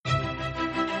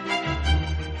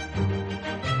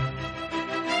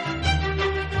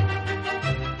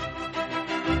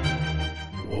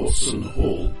Watson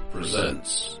Hall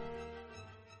presents.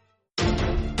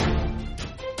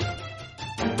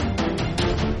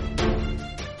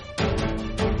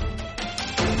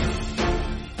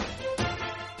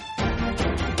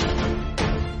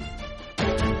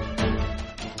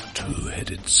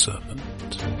 Two-Headed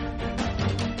Serpent.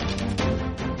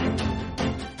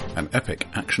 An epic,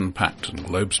 action-packed and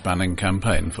globe-spanning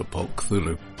campaign for Pulp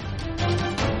Cthulhu.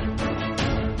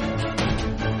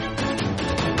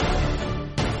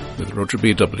 With Roger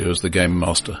B.W. as the Game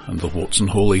Master and the Watson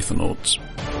Hall Ethernauts.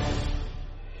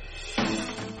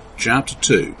 Chapter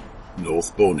 2,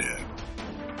 North Borneo.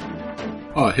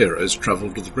 Our heroes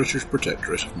travelled to the British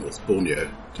Protectorate of North Borneo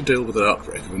to deal with an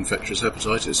outbreak of infectious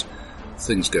hepatitis.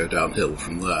 Things go downhill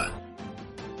from there.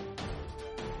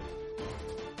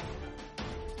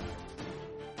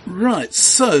 Right,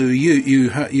 so you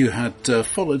had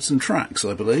followed some tracks,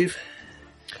 I believe.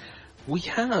 We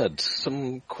had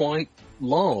some quite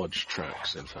large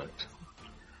tracks, in fact.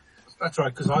 That's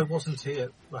right, because I wasn't here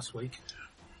last time.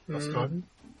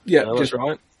 Yeah, no, that's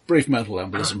right. Brief mental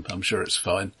embolism, I'm sure it's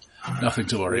fine. Nothing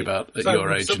to worry about at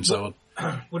your age and so on.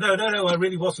 Well, no, I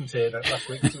really wasn't here last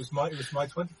week. It was my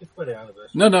 25th wedding anniversary.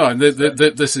 No,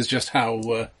 this is just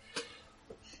how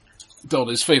Don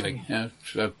is feeling. A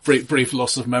brief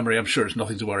loss of memory, I'm sure it's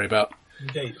nothing to worry about.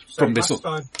 Indeed. So probably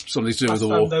something to do with the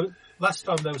war. Last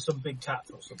time there was some big cat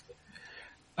or something.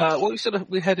 Well,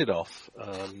 we headed off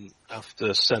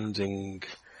after sending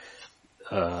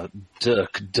Dirk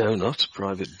Donut,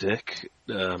 Private Dick,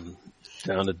 down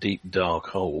a deep, dark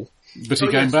hole. But he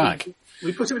came back.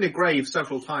 We put him in a grave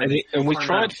several times. And we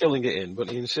tried filling it in, but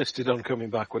he insisted on coming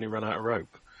back when he ran out of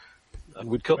rope. And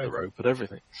we'd cut the rope and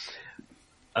everything.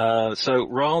 So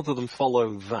rather than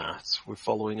follow that, we're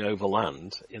following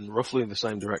overland in roughly the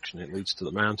same direction. It leads to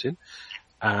the mountain.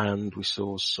 And we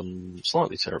saw some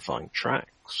slightly terrifying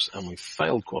tracks, and we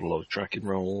failed quite a lot of tracking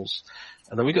rolls.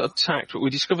 And then we got attacked, but we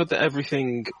discovered that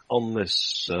everything on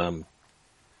this, we're on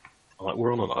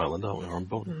an island, aren't we? We're on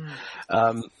Borneo.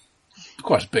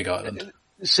 Quite a big island.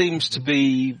 It seems to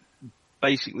be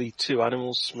basically two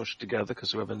animals smushed together,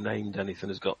 because whoever named anything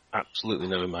has got absolutely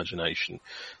no imagination.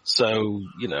 So,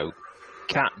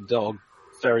 cat, dog,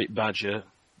 ferret, badger,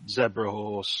 zebra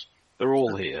horse, they're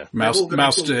all here. Mouse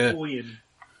deer.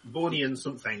 Bornean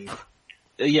something.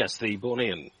 Yes, the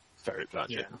Bornean ferret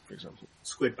badger, for example.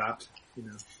 Squid bat,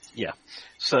 Yeah.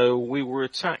 So we were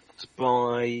attacked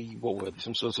by, what were they,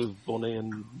 some sort of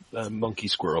Bornean monkey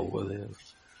squirrel, were they?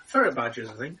 Ferret badgers,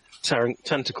 I think.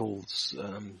 Tentacles,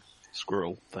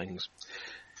 squirrel things.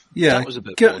 Yeah, that was a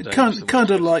bit kind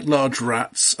of like large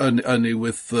rats, only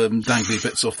with dangly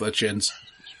bits off their chins.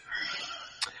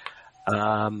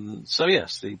 So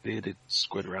yes, the bearded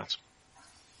squid rat.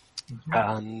 Mm-hmm.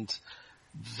 And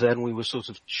then we were sort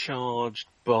of charged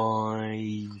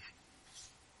by...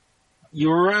 You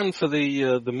were around for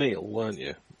the meal, weren't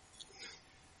you?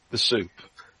 The soup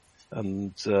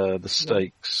and the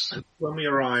steaks. When we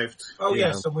arrived. Oh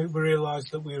yes, and we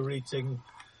realised that we were eating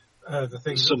the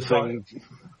things. Something.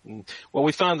 Well,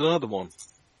 we found another one.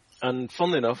 And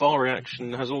funnily enough, our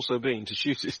reaction has also been to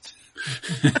shoot it.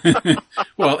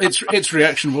 Well, its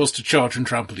reaction was to charge and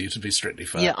trample you, to be strictly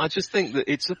fair. Yeah, I just think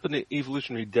that it's up an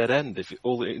evolutionary dead end if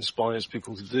all it inspires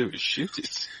people to do is shoot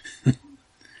it.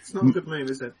 It's not a good move,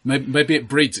 is it? Maybe it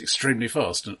breeds extremely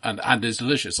fast and is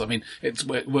delicious. I mean, it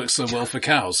works so well for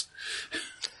cows.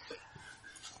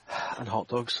 And hot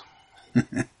dogs.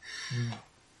 And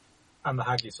the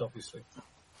haggis, obviously.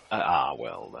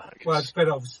 Well, the haggis. Well, it's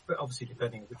obviously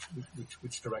depending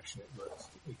which direction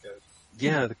it goes.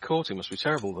 Yeah, the courting must be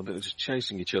terrible. They're just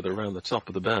chasing each other around the top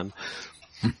of the bend.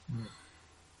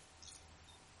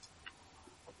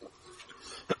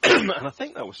 And I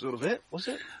think that was sort of it, was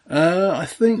it? I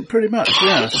think pretty much,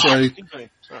 yeah. So Sorry.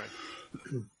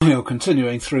 you're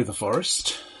continuing through the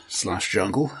forest /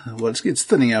 jungle. Well, it's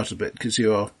thinning out a bit because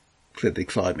you are clearly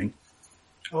climbing.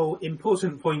 Oh,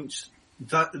 important point.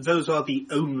 Those are the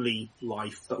only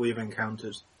life that we have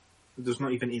encountered. There's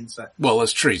not even insects. Well,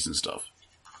 there's trees and stuff.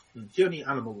 The only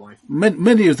animal life.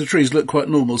 Many of the trees look quite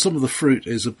normal. Some of the fruit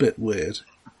is a bit weird.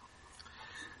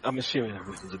 I'm assuming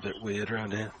everything's a bit weird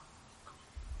around here.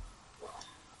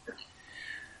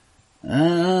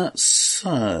 So...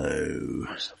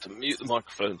 I just have to mute the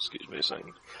microphone, excuse me a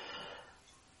second.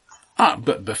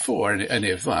 But before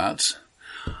any of that,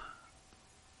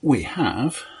 we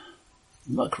have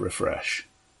luck refresh.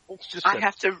 I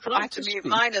have to mute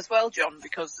mine as well, John,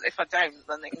 because if I don't,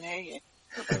 then they can hear you.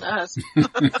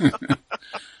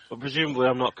 Well, presumably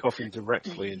I'm not coughing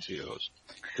directly into yours,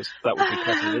 because that would be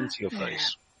coughing into your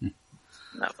face.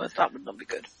 That would not be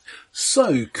good.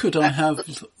 So, could I have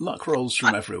luck rolls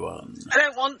from everyone? I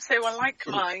don't want to. I like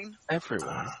mine.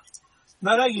 Everyone.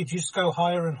 No, you just go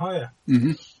higher and higher.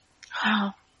 Mm-hmm.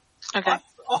 Okay.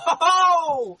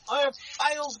 Oh! I have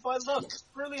failed my luck.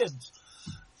 Brilliant.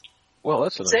 Well,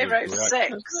 that's an 0 unusual 6.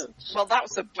 reaction. Well, that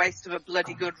was a waste of a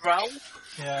bloody good roll.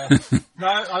 Yeah. No,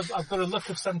 I've got a luck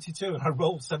of 72 and I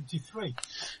rolled 73.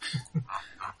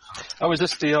 Oh, is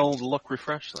this the old luck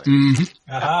refresh thing?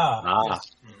 Mm-hmm. Aha.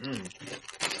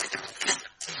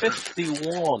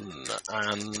 51,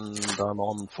 and I'm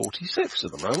on 46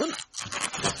 at the moment.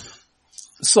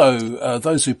 So,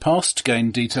 those who passed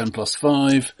gain D10 plus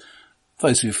 5.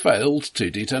 Those who failed,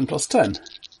 2D10 plus 10.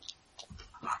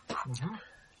 Mm-hmm.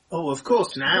 Oh, of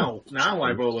course, now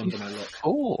I roll under my luck.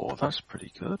 Oh, that's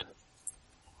pretty good.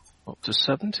 Up to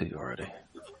 70 already.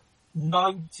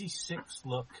 96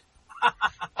 luck. Well,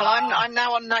 I'm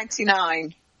now on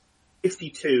 99.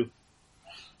 52.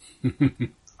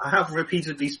 I have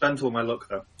repeatedly spent all my luck,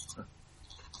 though.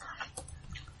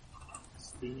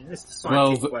 It's the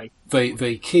sidekick way.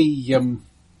 The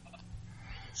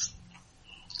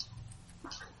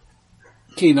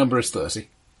key number is 30.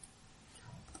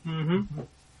 Mm-hmm.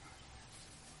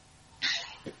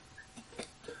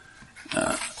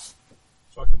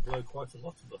 So I can blow quite a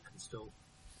lot of luck and still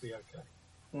be okay.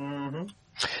 Mm-hmm.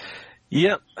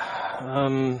 Yep.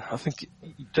 I think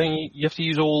you have to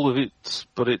use all of it,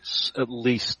 but it's at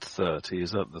least 30.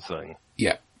 Is that the thing?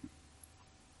 Yeah.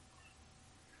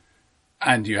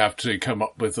 And you have to come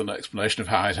up with an explanation of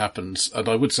how it happens. And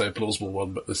I would say a plausible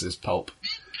one, but this is pulp.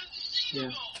 Yeah.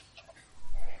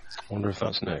 I wonder if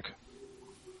that's Nick.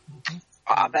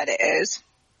 I bet it is.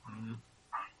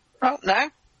 Oh, no?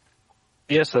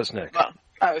 Yes, that's Nick. Well,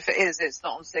 if it is, it's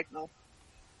not on Signal.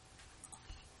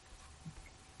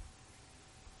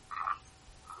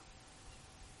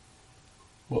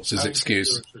 What's his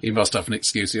excuse? He must have an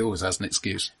excuse. He always has an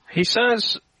excuse. He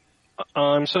says,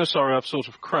 I'm so sorry I've sort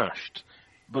of crashed,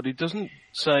 but he doesn't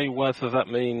say whether that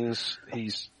means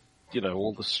he's,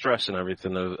 all the stress and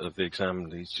everything of the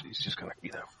exam, he's just kind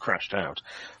of, crashed out,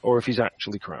 or if he's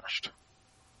actually crashed.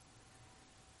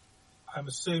 I'm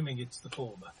assuming it's the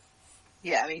former.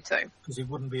 Yeah, me too. Because it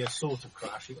wouldn't be a sort of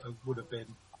crash. It would have been,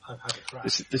 I've had a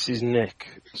crash. This is Nick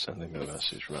sending me a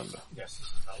message, remember? Yes, this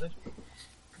is valid.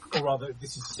 Or rather,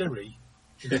 this is Siri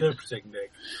interpreting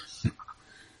Nick.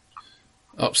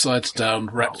 Upside down,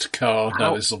 wrecked car.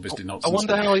 No, this is obviously I nonsense.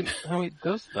 wonder how he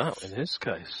does that in his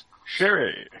case.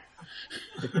 Sherry.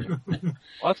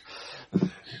 What?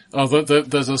 Oh,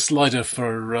 there's a slider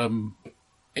for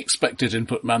expected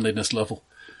input manliness level,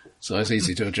 so it's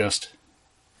easy to adjust.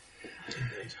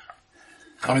 Indeed.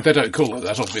 I mean, they don't call it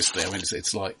that, obviously. I mean,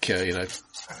 it's like, Yeah.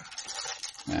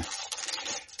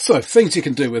 So, things you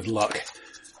can do with luck.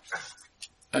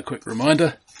 A quick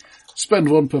reminder. Spend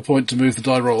 1 per point to move the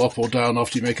die roll up or down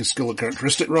after you make a skill or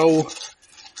characteristic roll.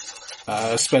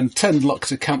 Spend 10 luck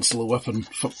to cancel a weapon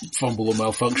fumble or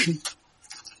malfunction.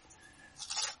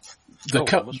 I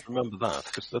must remember that,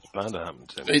 because that's bound to happen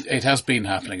to me. It has been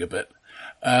happening a bit.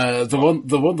 The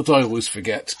one that I always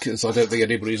forget, because I don't think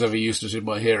anybody's ever used it in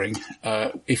my hearing,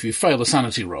 if you fail a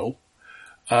sanity roll,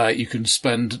 you can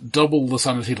spend double the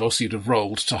sanity loss you'd have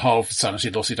rolled to halve the sanity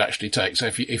loss you'd actually take. So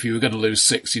if you were going to lose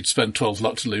 6, you'd spend 12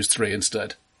 luck to lose 3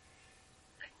 instead.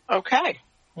 Okay.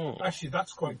 Actually,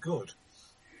 that's quite good.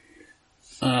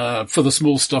 For the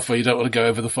small stuff where you don't want to go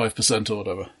over the 5% or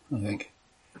whatever, I think.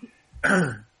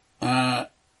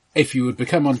 If you would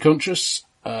become unconscious,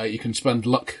 you can spend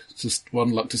 1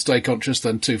 luck to stay conscious,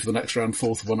 then 2 for the next round,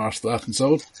 4 for 1 after that, and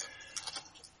so on.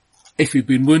 If you've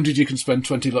been wounded, you can spend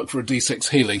 20 luck for a D6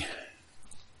 healing.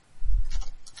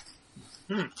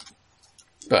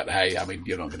 But hey, I mean,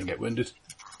 you're not going to get wounded.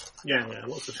 Yeah,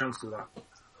 what's the chance of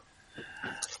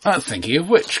that? Thinking of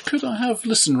which, could I have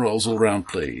listen rolls all round,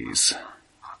 please?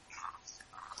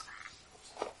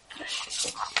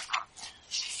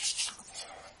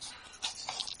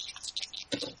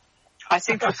 I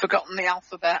think I've forgotten the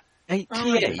alphabet. 88.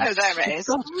 Oh, there it is.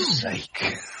 For God's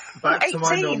sake. Back to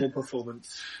my 18. normal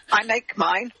performance. I make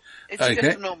mine. It's Okay.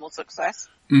 just a normal success.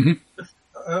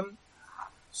 Mm-hmm.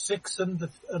 6 under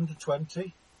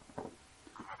 20.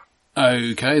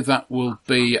 Okay, that will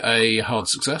be a hard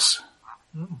success.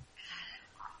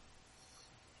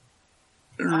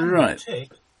 Right.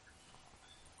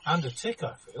 And a tick,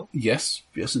 I feel. Yes,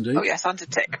 indeed. Oh yes, and a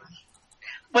tick.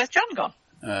 Where's John gone?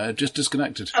 Just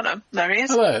disconnected. Oh no, there he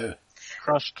is. Hello.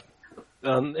 Crashed.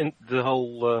 The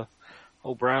whole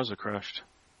browser crashed.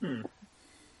 That's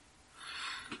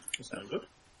no good.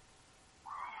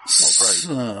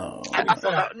 So, I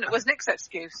thought that was Nick's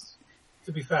excuse.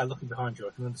 To be fair, looking behind you,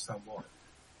 I can understand why.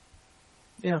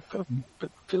 Yeah, but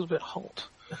it feels a bit hot.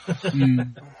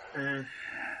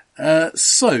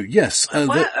 So, yes.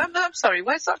 I'm sorry,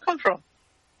 where's that come from?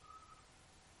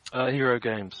 Hero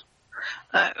Games.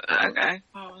 Okay.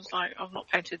 I was like, I've not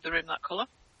painted the room that colour.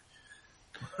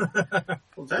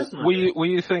 Well, that's not Were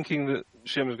you thinking that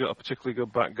Shimmer's got a particularly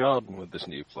good back garden with this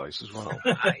new place as well?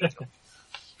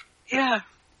 Yeah.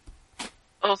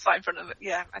 Or site in front of it.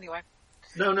 Yeah, anyway.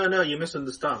 No, you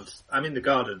misunderstand. I'm in the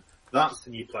garden. That's the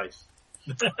new place.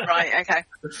 Right, okay.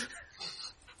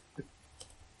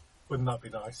 Wouldn't that be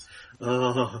nice?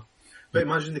 Oh, but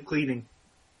imagine the cleaning.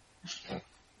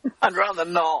 I'd rather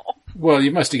not. Well,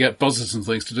 you mostly get buzzers and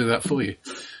things to do that for you.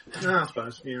 No, I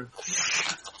suppose, yeah.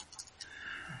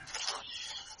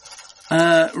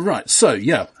 Right, so,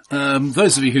 yeah.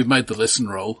 Those of you who made the listen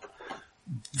roll,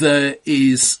 there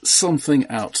is something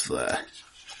out there.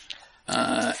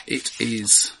 It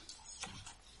is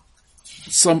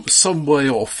some way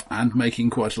off and making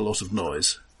quite a lot of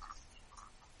noise.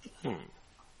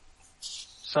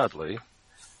 Sadly,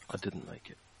 I didn't make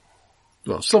it.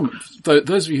 Well,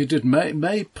 those of you who did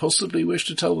may possibly wish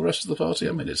to tell the rest of the party.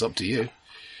 I mean, it's up to you.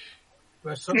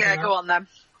 Yeah, go on then.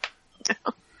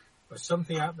 There's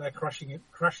something out there crashing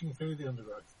through the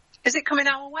undergrowth. Is it coming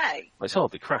our way? It's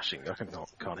hardly crashing. I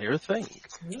can't hear a thing.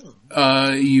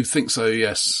 You think so,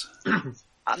 yes.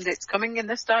 And it's coming in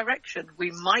this direction.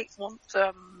 We might want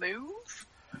to move.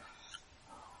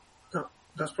 No,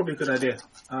 that's probably a good idea.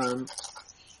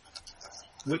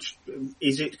 Which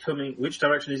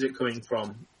direction is it coming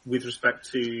from with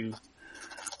respect to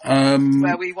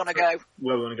where we want to go?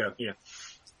 where we want to go? Yeah.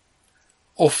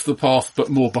 Off the path, but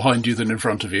more behind you than in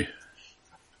front of you.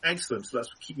 Excellent. So let's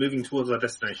keep moving towards our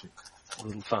destination. A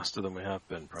little faster than we have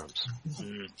been, perhaps.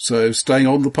 So staying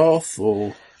on the path,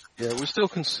 or? Yeah, we're still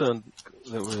concerned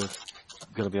that we're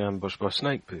going to be ambushed by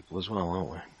snake people as well,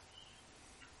 aren't we?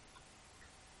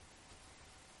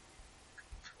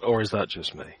 Or is that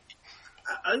just me?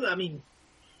 I mean,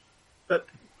 but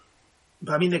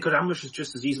I mean, they could ambush us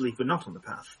just as easily if we're not on the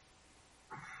path.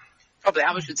 Probably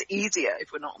ambush is easier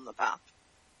if we're not on the path.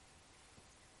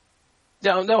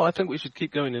 Yeah, no, I think we should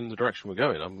keep going in the direction we're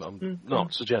going. I'm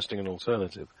not suggesting an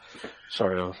alternative.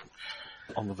 Sorry, I'm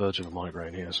on the verge of a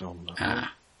migraine here, so I'm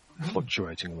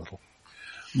fluctuating a little.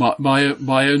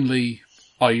 My only,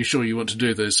 are you sure you want to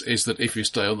do this, is that if you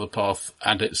stay on the path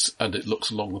and it looks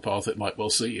along the path, it might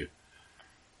well see you.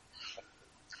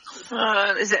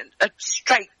 Is it a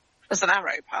straight as an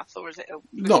arrow path, or is it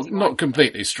not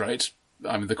completely straight?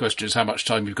 I mean, the question is how much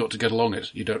time you've got to get along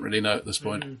it. You don't really know at this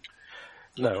point.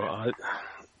 No,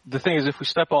 the thing is, if we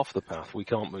step off the path, we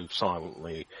can't move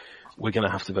silently. We're going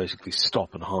to have to basically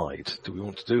stop and hide. Do we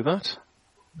want to do that?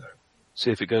 No. See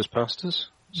if it goes past us,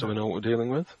 so we know what we're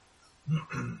dealing with?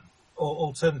 Or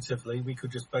alternatively, we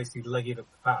could just basically leg it up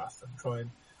the path and try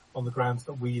and, on the grounds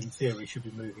that we, in theory, should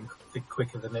be moving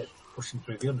quicker than it pushing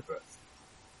through the undergrowth.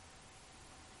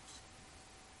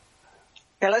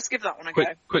 Yeah, let's give that one a go.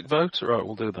 Quick vote? Right,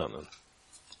 we'll do that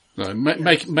then. No,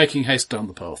 making haste down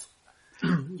the path.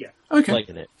 Yeah. Okay.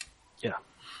 Making it. Yeah.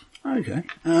 Okay.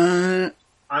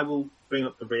 I will bring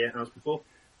up the rear as before.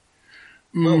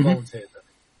 Well volunteered then.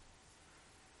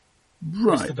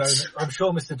 Right. Mr. Donut, I'm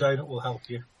sure Mr. Donut will help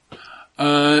you.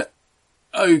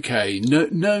 Okay.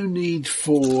 No need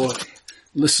for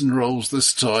listen rolls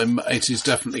this time. It is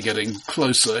definitely getting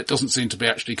closer. It doesn't seem to be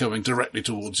actually coming directly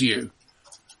towards you.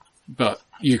 But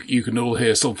you can all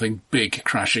hear something big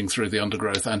crashing through the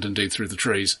undergrowth and indeed through the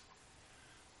trees.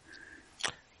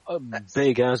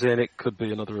 Big as in it could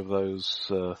be another of those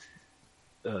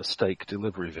steak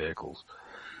delivery vehicles.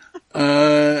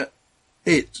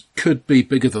 It could be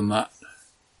bigger than that.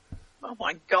 Oh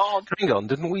my god. Hang on,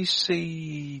 didn't we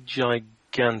see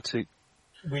gigantic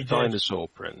dinosaur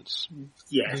prints?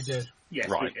 Yes. We did. Yes,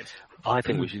 Right. we did. I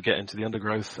think we should get into the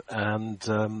undergrowth and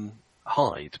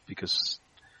hide, because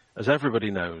as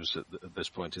everybody knows at this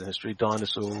point in history,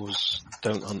 dinosaurs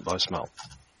don't hunt by smell.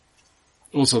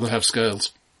 Also, they have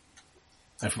scales.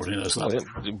 Everybody knows that.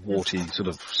 Oh, yeah, warty, sort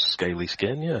of scaly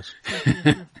skin, yes.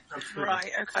 Right,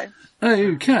 okay.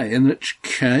 Okay, in which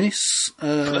case...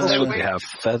 Should we have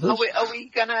feathers? Are we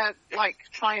gonna,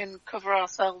 try and cover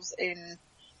ourselves in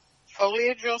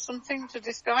foliage or something to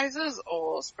disguise us,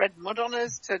 or spread mud on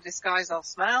us to disguise our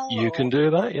smell? You can do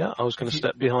that, yeah. I was going to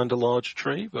step behind a large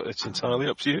tree, but it's entirely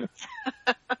up to you.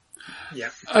 Yeah.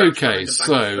 Okay, Trying to bang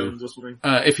so stones or something.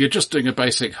 if you're just doing a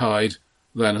basic hide,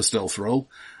 then a stealth roll.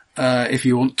 If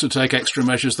you want to take extra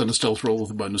measures, then a stealth roll with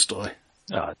a bonus die.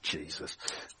 Ah, Jesus.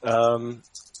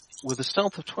 With a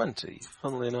stealth of 20,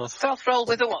 funnily enough. Stealth roll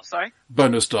with a what, sorry?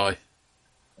 Bonus die.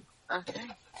 Okay.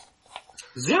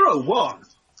 0-1.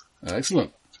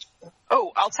 Excellent.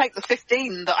 Oh, I'll take the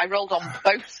 15 that I rolled on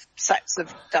both sets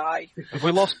of die. Have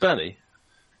we lost Benny?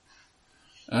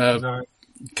 No.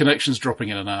 Connection's dropping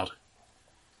in and out.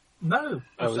 No.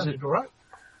 Oh, is sounded it? all right.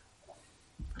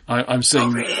 I'm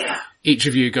seeing each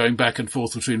of you going back and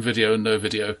forth between video and no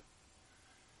video.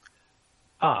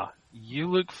 Ah, you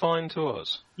look fine to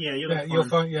us. Yeah, you're Yeah, you're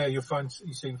fine. Yeah, you're fine.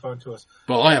 You seem fine to us.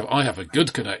 Well, I have a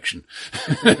good connection.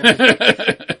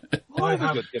 I a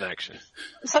have good connection.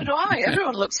 So do I.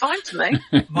 Everyone looks fine to me.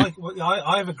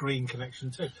 I have a green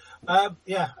connection too.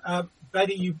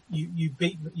 Betty, you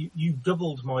beat you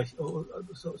doubled my.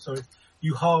 Sorry,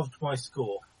 you halved my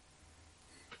score.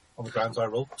 On the grounds I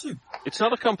rolled 2. It's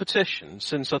not a competition,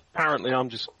 since apparently I'm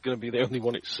just going to be the only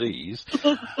one it sees.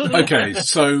 Okay,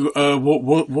 so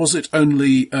what was it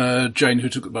only Jane who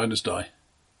took the bonus die?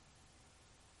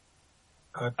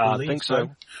 I I believe think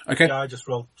so. Okay. Yeah, I just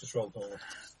rolled normal.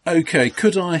 Okay,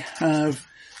 could I have...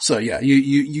 So yeah,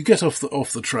 you get off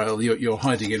the trail, you're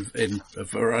hiding in a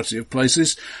variety of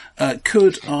places.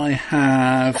 Could I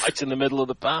have... Right in the middle of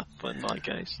the path, in my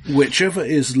case. Whichever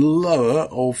is lower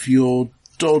of your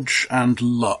dodge and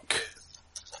luck.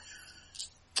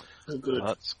 Oh, good.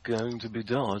 That's going to be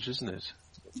dodge, isn't it?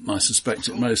 I suspect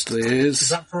it mostly Is is.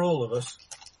 that for all of us?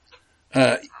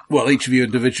 Well, each of you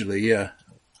individually, yeah.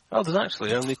 Oh, there's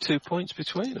actually only 2 points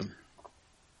between them.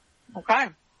 Okay.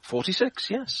 46,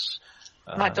 yes.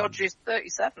 My dodge is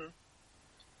 37.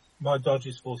 My dodge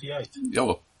is 48. Yeah,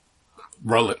 well,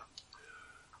 roll it.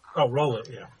 Oh, roll it,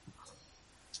 yeah.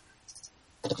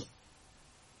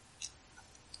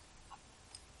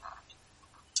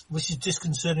 Which is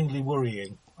disconcertingly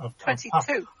worrying. I've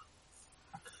 22.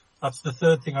 That's the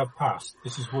third thing I've passed.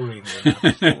 This is worrying me.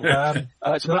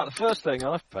 It's about the first thing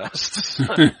I've passed.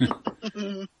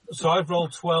 So I've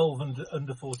rolled 12 and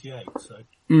under 48. So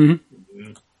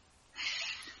Mm-hmm.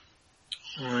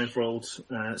 I've rolled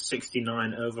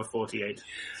 69 over 48.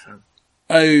 So.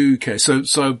 Okay, so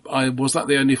was that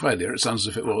the only failure? It sounds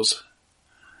as if it was.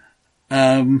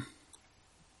 The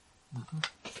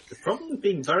problem with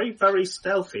being very, very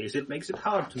stealthy is it makes it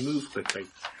hard to move quickly.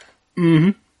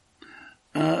 Mm-hmm.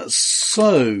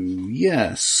 So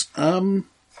yes,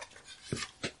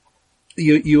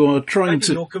 you are trying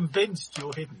to. you're convinced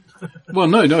you're hidden. Well,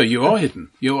 no, you are hidden.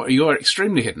 You are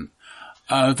extremely hidden.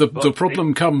 The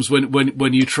problem comes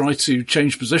when you try to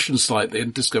change position slightly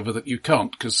and discover that you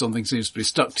can't because something seems to be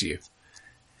stuck to you.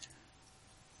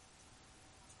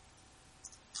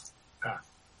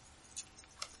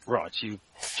 Right, you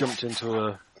jumped into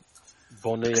a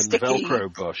Bonnie and Sticky.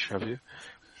 Velcro bush, have you?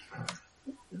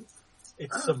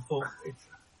 It's some form.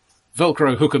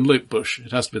 Velcro hook and loop bush.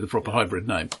 It has to be the proper hybrid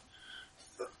name.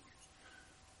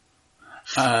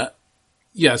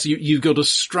 Yes, you've got a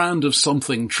strand of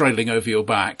something trailing over your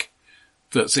back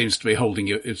that seems to be holding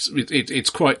you. It's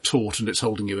quite taut and it's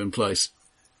holding you in place.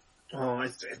 Oh,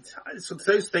 it's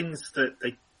those things that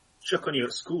they chuck on you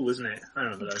at school, isn't it? I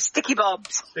remember those. Sticky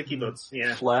bobs. Sticky buds,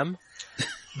 yeah. Phlegm?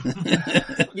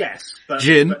 Yes, but,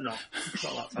 Gin. but not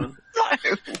that fun.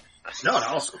 No. No, at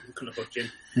our school, we couldn't afford gin.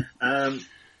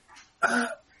 I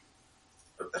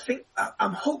think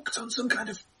I'm hooked on some kind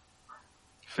of,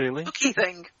 Feeling? Cookie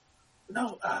thing.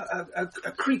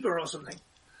 a creeper or something.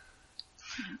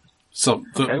 So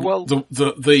Okay, well-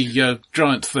 the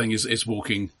giant thing is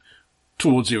walking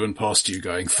towards you and past you,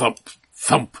 going thump,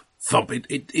 thump, thump.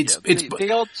 The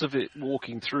odds of it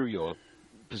walking through your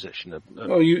position are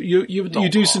Oh, you do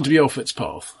hard. seem to be off its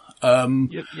path.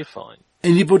 you're fine.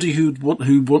 Anybody who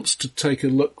wants to take a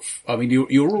look? I mean,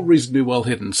 you're all reasonably well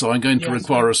hidden, so I'm going to Yes.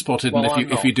 require a spot hidden Well,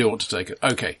 I'm if you not. do want to take it.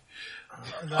 Okay.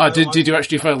 No, Did you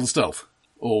actually fail the stealth,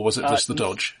 or was it just the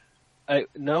dodge?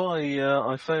 No,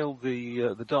 I failed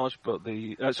the dodge, but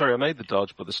I made the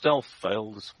dodge, but the stealth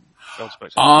failed. Failed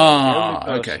spectacularly. Ah, The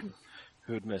only okay. person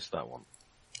who had missed that one.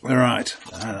 All right.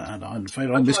 And I'm afraid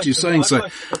I missed like you to- saying I'd so.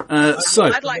 like So,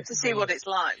 I'd like to see what it's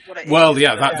like. What it is. well,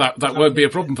 yeah, that won't be a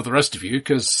problem for the rest of you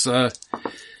because,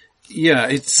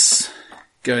 it's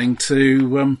going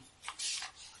to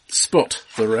spot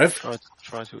the Rev.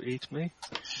 Try to eat me.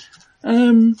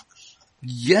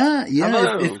 Yeah.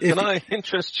 Hello, can I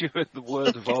interest you in the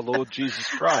word of our Lord Jesus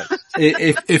Christ?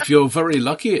 if you're very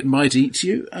lucky, it might eat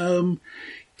you.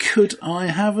 Could I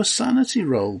have a sanity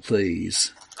roll,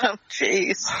 please? Oh,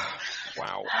 jeez.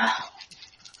 Wow.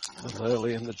 A little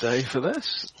early in the day for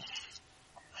this.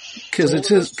 Because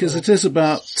it is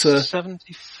about.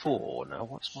 74. Now,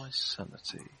 what's my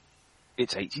sanity?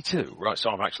 It's 82. Right, so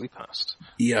I've actually passed.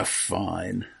 Yeah,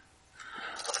 fine.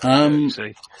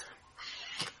 See?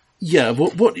 Yeah,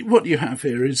 what you have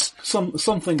here is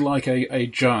something like a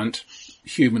giant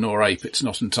human or ape. It's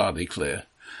not entirely clear.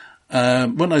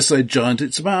 When I say giant,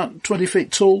 it's about 20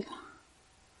 feet tall.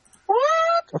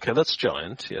 What? Okay, that's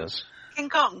giant, yes. King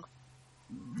Kong.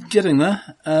 Getting there.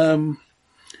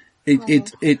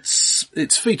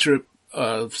 Its feet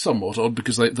are somewhat odd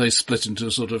because they split into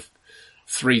a sort of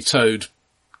three-toed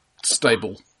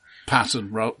stable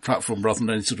platform rather than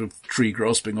any sort of tree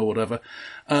grasping or whatever.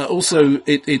 Also,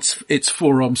 its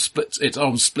forearm splits, its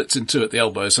arm splits in two at the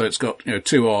elbow, so it's got,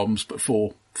 two arms but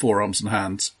four arms and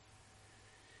hands.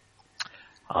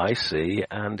 I see.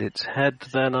 And its head,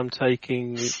 then, I'm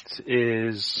taking it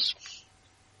is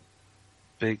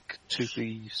big,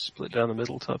 toothy, split down the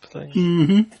middle type of thing.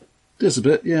 Mm-hmm. There's a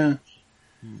bit, yeah.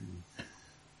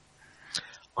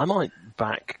 I might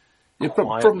back. You're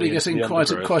quietly probably into getting the quite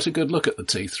undergrowth. a good look at the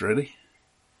teeth, really.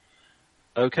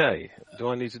 Okay. Do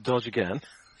I need to dodge again?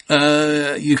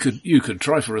 You could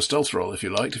try for a stealth roll if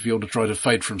you liked, if you want to try to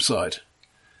fade from sight.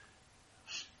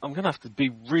 I'm going to have to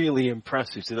be really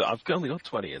impressive. I've only got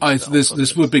 20 in stealth.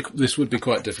 This would be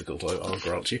quite difficult. I'll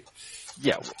grant you.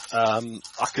 Yeah, I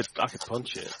could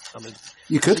punch it. I mean,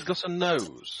 You could. Has it got a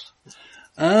nose?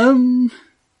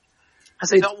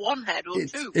 Has it got one head or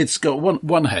two? It's got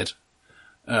one head,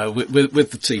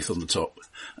 with the teeth on the top.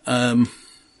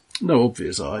 No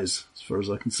obvious eyes, as far as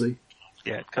I can see.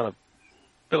 Yeah, it's kind of a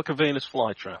bit like a Venus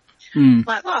flytrap.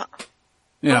 Like that?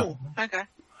 Yeah. Oh, okay.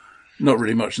 Not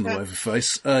really much in the way of a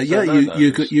face. no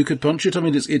You could punch it. I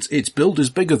mean, its build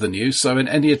is bigger than you, so in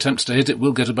any attempts to hit it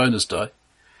will get a bonus die.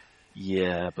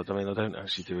 Yeah, but I mean, I don't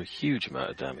actually do a huge amount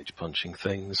of damage punching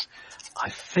things. I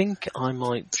think I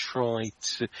might try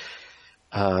to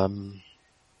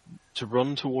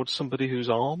run towards somebody who's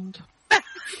armed.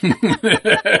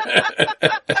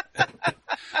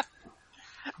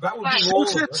 That would be Shoot all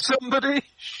it, of us. somebody!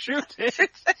 Shoot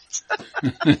it!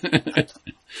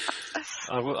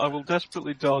 I will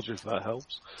desperately dodge if that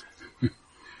helps.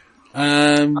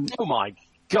 Oh my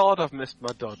god, I've missed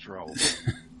my dodge roll.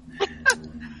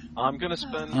 I'm going to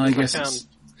spend. I guess. If I can,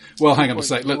 Well, hang on a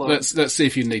sec. points of luck. Let's see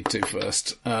if you need to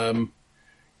first.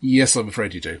 Yes, I'm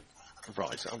afraid you do.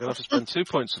 Right, I'm going to have to spend 2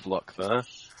 points of luck there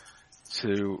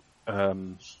to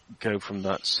go from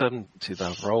that 70 that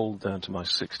I've rolled down to my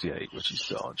 68, which is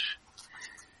dodge.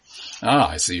 Ah,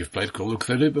 I see you've played Call of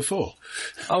Cthulhu before.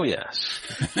 Oh yes.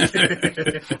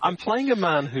 I'm playing a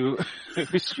man who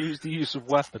eschews the use of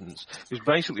weapons, who's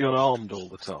basically unarmed all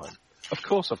the time. Of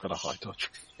course I've got a high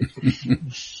dodge.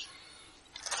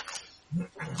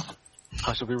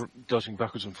 I shall be dodging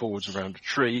backwards and forwards around a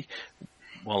tree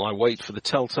while I wait for the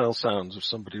telltale sounds of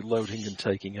somebody loading and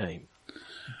taking aim.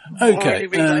 Okay. Already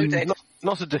reloaded.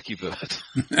 Not a dicky bird.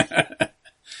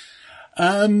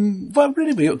 Well,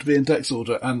 really, we ought to be in dex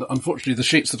order, and unfortunately, the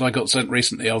sheets that I got sent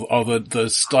recently are the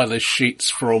stylish sheets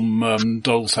from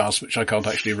Dole's House, which I can't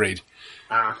actually read.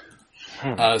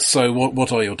 So,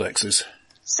 what are your dexes?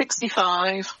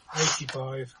 65.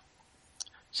 85.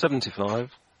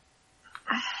 75.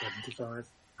 75.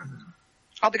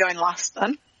 I'll be going last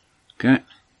then. Okay.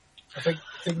 I think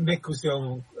Nick was the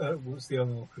only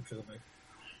one quicker than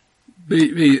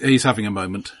me. He's having a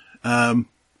moment.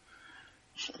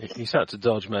 He's had to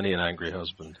dodge many an angry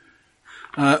husband.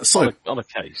 So, On a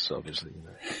case, obviously, you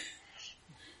know.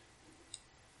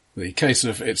 the case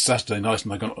of it's Saturday night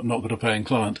and I've not got a paying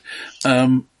client.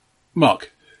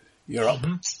 Mark, you're up.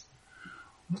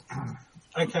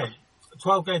 Okay.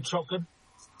 12 gauge shotgun.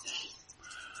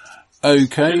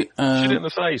 Okay. Shoot it in the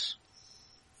face.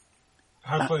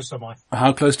 How close am I?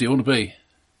 How close do you want to be?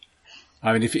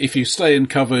 I mean, if you stay in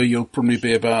cover, you'll probably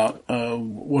be about,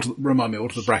 remind me,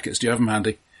 what are the brackets? Do you have them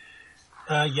handy?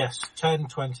 Yes. 10,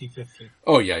 20, 50.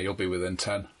 Oh yeah, you'll be within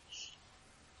 10.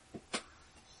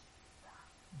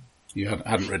 You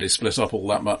hadn't really split up all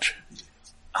that much.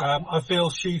 I feel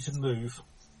shoot and move.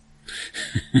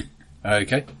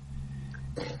 Okay.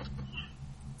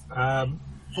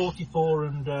 44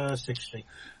 and 60.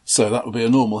 So that would be a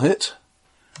normal hit.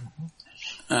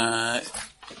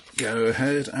 Go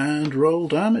ahead and roll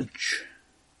damage.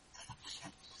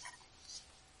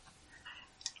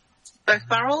 Both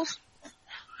barrels?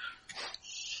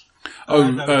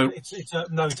 No,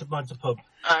 mine's a pub.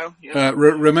 Oh, yeah.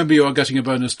 Remember you are getting a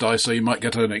bonus die, so you might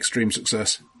get an extreme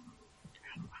success.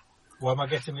 Why am I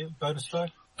getting a bonus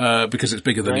die? Because it's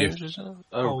bigger than you. Range, is it?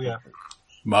 Oh, yeah.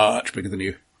 Much bigger than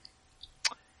you.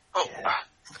 Oh,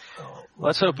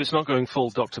 Let's hope it's not going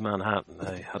full Dr. Manhattan,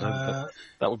 eh? I don't think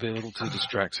that would be a little too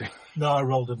distracting. No, I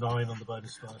rolled a 9 on the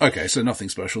bonus die. Okay, so nothing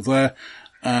special there.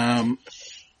 Go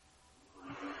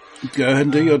ahead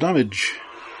and do your damage.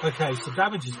 Okay, so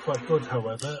damage is quite good,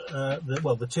 however.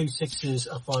 The 2 6s,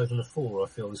 a 5 and a 4 I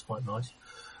feel is quite nice.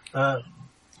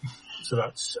 So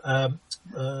that's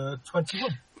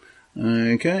 21.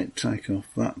 Okay, take off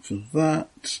that for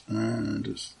that, and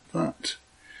it's that.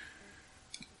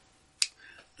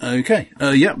 Okay,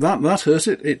 yep, that hurt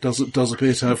it. It does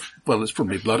appear to have, well, it's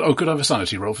probably blood. Oh, could I have a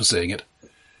sanity roll for seeing it?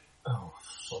 Oh,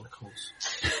 follicles.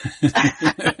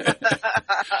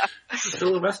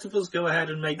 Shall the rest of us go ahead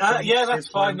and make... Yeah, that's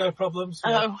fine, no problems.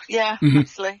 Yeah. Oh, yeah, Mm-hmm.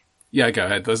 actually. Yeah, go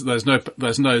ahead. There's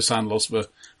no sand loss for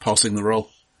passing the roll.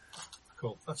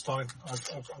 Cool, that's fine.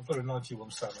 I've got a 91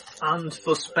 sanity. And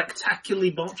for spectacularly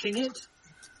botching it,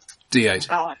 D8.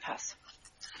 Oh, I pass.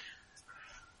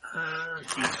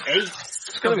 D8.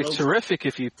 It's going to be terrific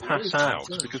if you pass out,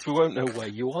 because we won't know where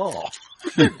you are.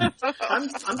 I'm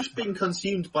just being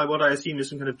consumed by what I assume is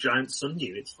some kind of giant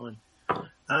sundew. It's fine.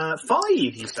 5,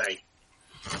 you say?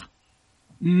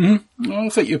 Mm-hmm. Well, I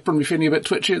think you're probably feeling a bit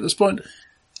twitchy at this point.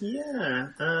 Yeah.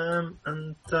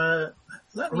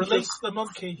 Let me Release just, the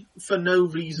monkey. for no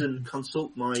reason,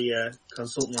 consult my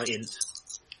int.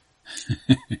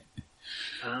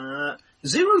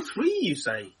 03, you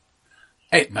say?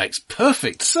 It makes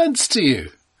perfect sense to you.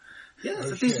 Yeah, Oh,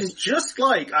 this shit. is just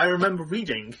like I remember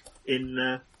reading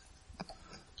in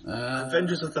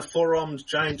Adventures of the Four-Armed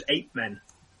Giant Ape Men.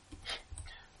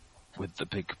 With the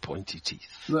big pointy teeth.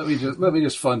 Let me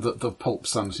just find the pulp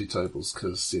sanity tables,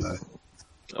 because,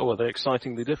 Oh, are they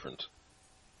excitingly different?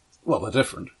 well, they're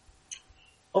different.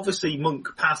 Obviously,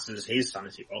 Monk passes his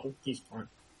sanity roll. He's fine.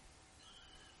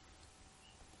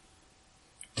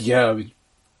 Yeah, I mean,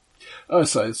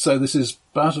 so this is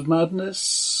Bout of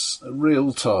Madness,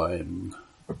 real time.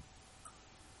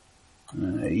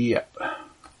 Yep.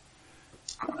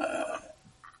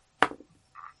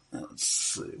 Let's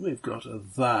see, we've got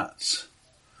that.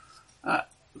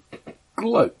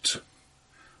 Gloat.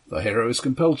 The hero is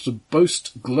compelled to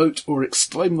boast, gloat, or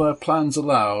exclaim their plans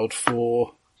aloud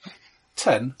for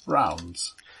 10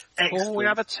 rounds. Excellent. Oh, we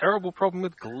have a terrible problem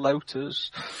with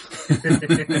gloaters.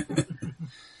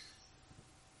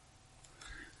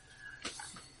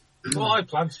 Well, I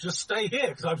plan to just stay here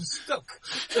because I'm stuck.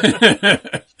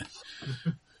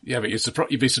 Yeah, but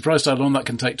you'd be surprised how long that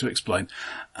can take to explain.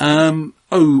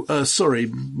 Sorry,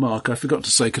 Mark, I forgot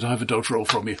to say, could I have a dodge roll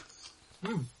from you?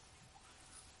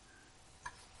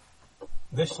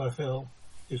 This, I feel,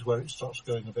 is where it starts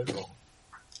going a bit wrong.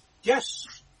 Yes!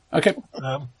 Okay.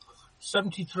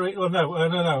 73, well no,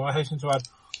 I hasten to add,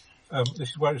 this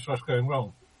is where it starts going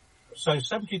wrong. So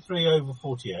 73 over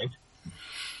 48.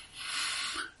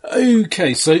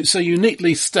 Okay, so you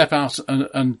neatly step out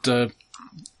and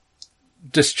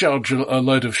discharge a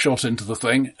load of shot into the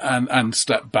thing and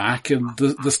step back, and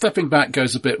the stepping back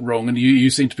goes a bit wrong, and you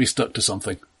seem to be stuck to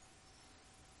something.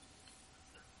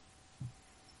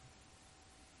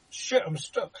 Shit, I'm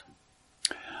stuck.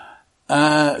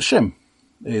 Shim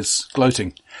is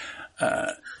gloating.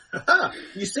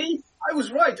 You see, I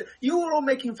was right. You were all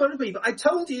making fun of me, but I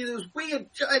told you those weird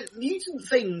giant mutant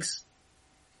things.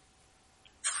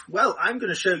 Well, I'm going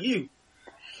to show you.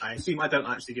 I assume I don't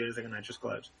actually do anything and I just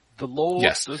gloat. The Lord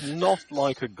Yes. does not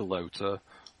like a gloater.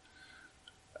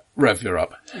 Rev, you're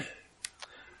up.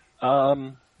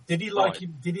 Did he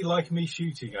like me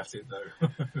shooting at it though?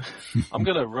 I'm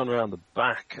going to run around the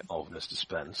back of Mr.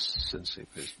 Spence, since he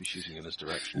appears to be shooting in his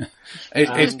direction.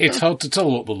 It's hard to tell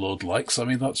what the Lord likes. I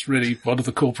mean, that's really one of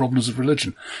the core problems of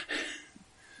religion.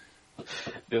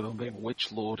 The other being,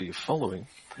 which Lord are you following?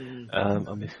 I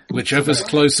mean, Whichever's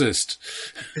closest.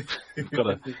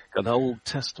 got an Old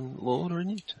Testament Lord or a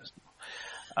New Testament?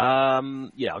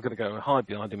 Yeah, I'm going to go hide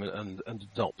behind him and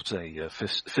adopt a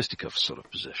fisticuffs sort of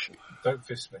position. Don't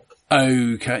fist me.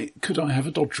 Okay, could I have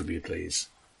a dodge from you, please?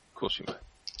 Of course you may.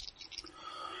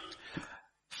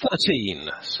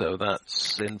 13. So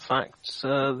that's, in fact,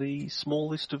 the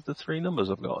smallest of the three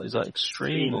numbers I've got. Is that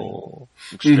extreme or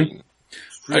extreme?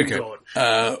 Okay.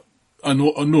 A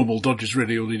normal dodge is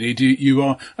really all you need. You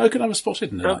are... Oh, can I have a spot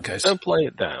hidden in that case? Don't play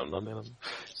it down. I mean,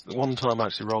 it's the one time I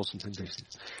actually roll something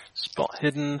decent. Spot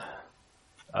hidden.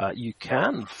 You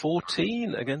can.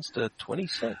 14 against a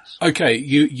 26. Okay,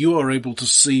 you are able to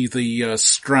see the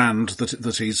strand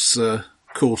that he's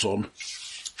caught on.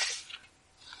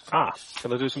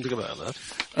 Can I do something about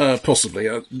that? Possibly.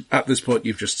 At this point,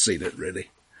 you've just seen it, really.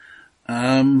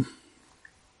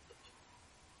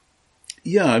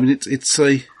 Yeah, I mean,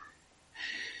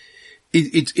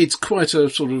 it's quite a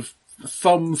sort of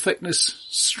thumb thickness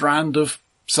strand of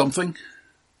something.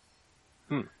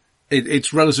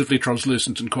 It's relatively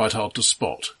translucent and quite hard to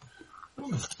spot.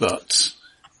 But,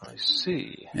 I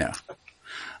see. yeah.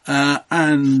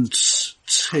 And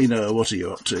Tina, what are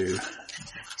you up to?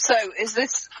 So, is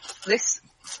this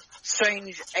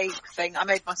strange ape thing? I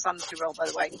made my sanity roll, by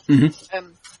the way. Mm-hmm.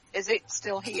 Is it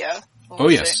still here? Oh,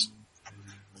 is yes. it-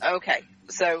 Okay.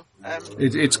 So,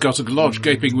 It's got a large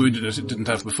gaping wound in it didn't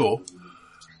have before.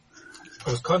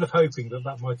 I was kind of hoping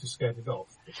that might have scared it off.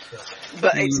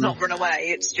 but it's not run away,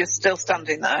 it's just still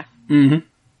standing there. Mm-hmm.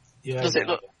 Yeah. Does it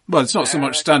look? Well, it's not so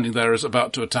much standing there as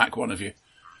about to attack one of you.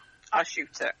 I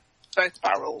shoot it. Both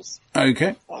barrels.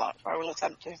 Okay. Well, I will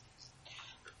attempt to.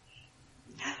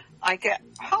 I get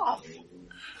half.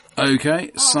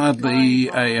 Okay. Sadly,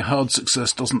 a hard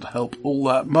success doesn't help all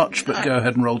that much, but go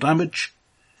ahead and roll damage.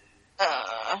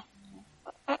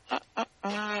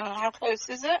 How close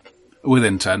is it?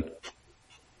 Within 10.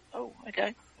 Oh,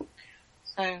 okay.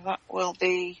 So that will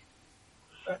be...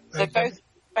 So both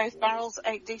barrels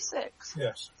 8d6.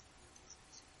 Yes.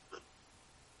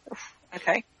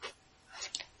 Okay.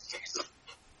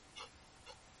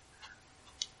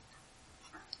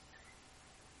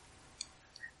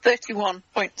 $31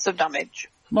 points of damage.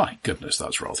 My goodness,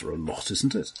 that's rather a lot,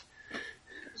 isn't it?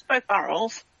 It's both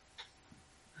barrels.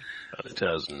 And it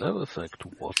has no effect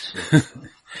whatsoever.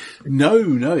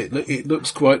 No, it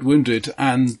looks quite wounded,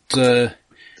 and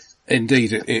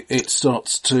indeed, it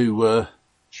starts to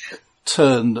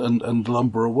turn and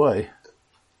lumber away.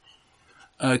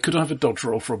 Could I have a dodge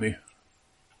roll from you?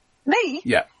 Me?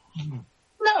 Yeah.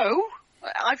 No.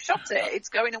 I've shot it. It's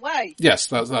going away. Yes,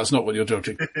 that's not what you're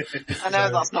dodging. I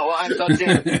know that's not what I'm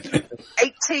dodging.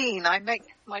 18. I make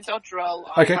my dodge roll.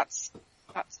 Okay. That's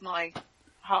my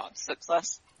hard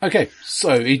success. Okay,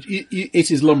 so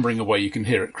it is lumbering away. You can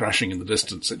hear it crashing in the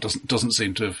distance. It doesn't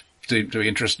seem to be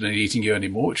interested in eating you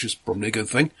anymore, which is probably a good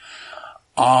thing.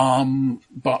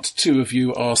 But two of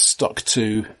you are stuck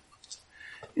to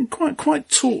quite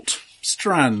taut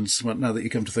strands. Now that you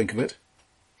come to think of it,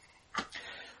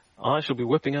 I shall be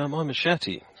whipping out my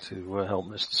machete to help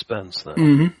Mr. Spence there.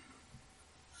 Mm-hmm.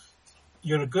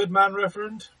 You're a good man,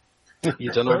 Reverend.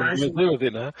 You don't know what you're going to do with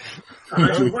it now.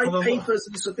 I will write papers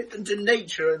and submit them to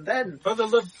nature, and then... For the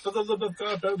love of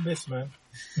God, don't miss, man.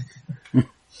 Well,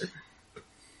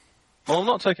 I'm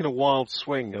not taking a wild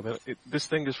swing. I mean, this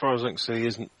thing, as far as I can see,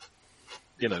 isn't,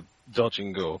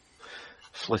 dodging or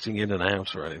flitting in and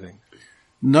out or anything.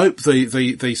 Nope.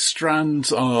 The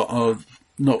strands are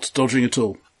not dodging at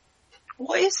all.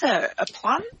 What is it? A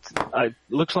plant? It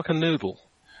looks like a noodle.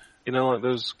 Like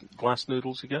those glass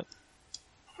noodles you get.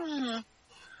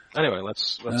 Anyway,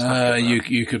 let's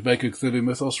you could make a Cthulhu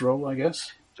Mythos roll, I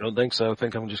guess. Don't think so. I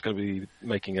think I'm just going to be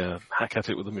making a hack at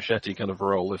it with a machete kind of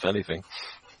roll, if anything.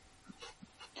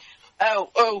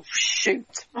 Oh, shoot.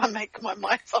 I make my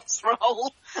mythos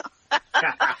roll.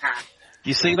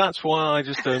 You see, that's why I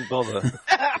just don't bother.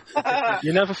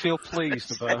 You never feel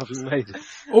pleased about having made it.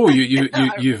 Oh,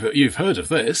 you've heard of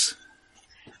this.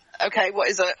 Okay, what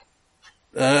is it?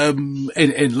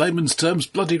 In layman's terms,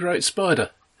 bloody great spider.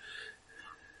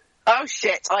 Oh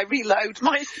shit, I reload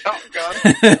my shotgun.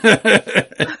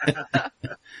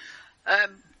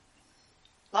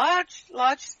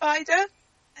 Large spider?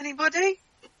 Anybody?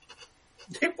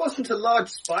 It wasn't a large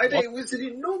spider, it was an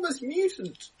enormous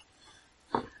mutant.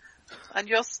 And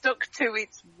you're stuck to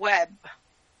its web.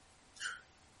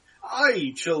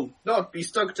 I shall not be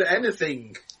stuck to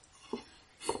anything.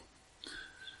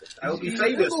 I'll be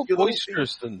famous. More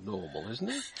boisterous than normal, isn't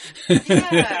it?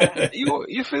 Yeah.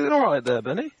 You feeling all right there,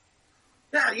 Benny?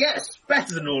 Yes,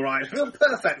 better than all right. I feel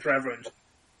perfect, Reverend.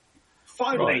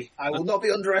 Finally, I will not be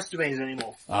underestimated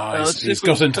anymore. He's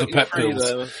got into the pet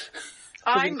pills.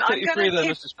 I'm gonna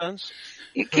Mr. Spence.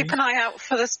 you keep an eye out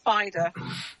for the spider.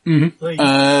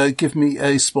 Mm-hmm. Give me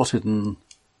a spot hidden.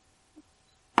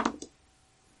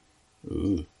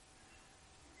 Ooh.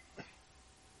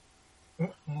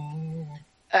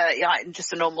 Yeah,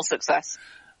 just a normal success.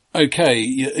 Okay,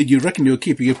 you reckon you're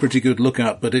keeping a pretty good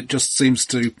lookout, but it just seems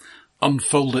to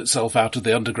unfold itself out of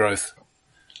the undergrowth.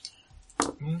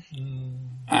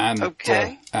 And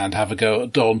Okay. And have a go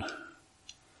at Don.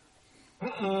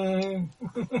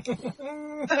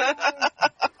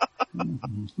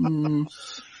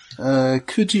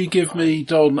 Could you give me,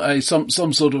 Don, some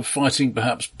sort of fighting,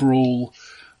 perhaps brawl,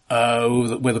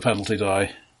 with a penalty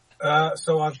die?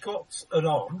 So I've got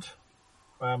unarmed.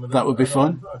 That would be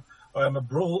fine. I am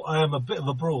a bit of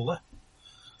a brawler.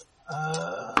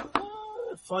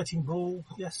 Fighting brawl,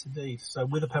 yes indeed. So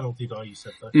with a penalty die, you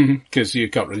said though. Because you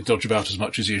can't really dodge about as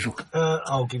much as usual.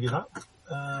 I'll give you that.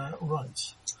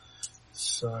 Right.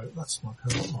 So that's not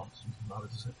something matter,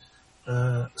 does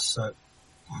it?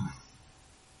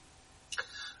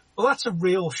 Well, that's a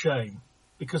real shame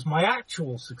because my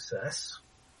actual success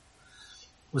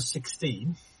was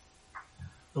 16,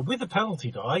 but with a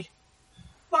penalty die,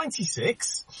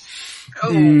 96.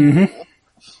 Oh.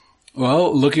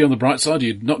 Well, looking on the bright side,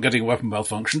 you're not getting a weapon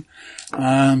malfunction.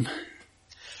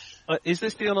 Is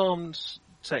this the unarmed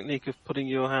technique of putting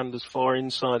your hand as far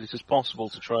inside it as possible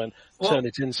to try and turn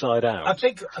it inside out? I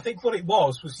think what it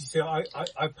was you see,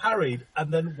 I parried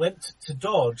and then went to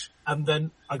dodge, and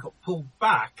then I got pulled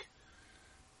back,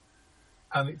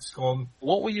 and it's gone.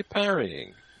 What were you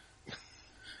parrying?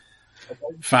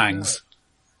 Fangs.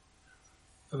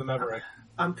 For the memory.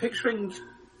 I'm picturing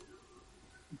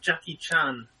Jackie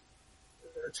Chan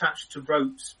attached to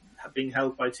ropes being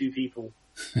held by two people.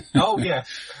 Oh, yeah.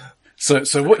 So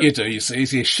what you do, you see,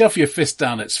 is you shove your fist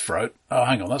down its throat. Oh,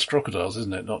 hang on, that's crocodiles,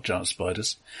 isn't it? Not giant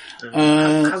spiders. It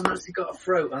hasn't actually got a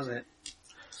throat, has it?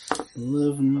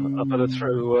 11, I better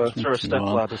throw a step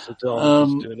ladder to Don,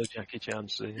 who's doing a Jackie Chan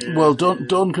scene. Yeah. Well,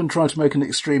 Don can try to make an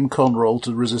extreme con roll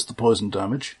to resist the poison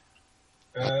damage.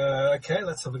 Okay,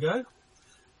 let's have a go.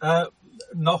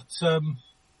 Not sort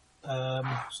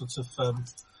of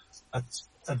at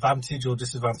advantage or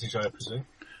disadvantage, I presume.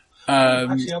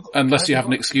 Actually, Unless you have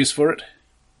an excuse for it.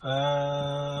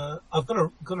 I've got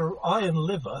a iron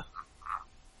liver,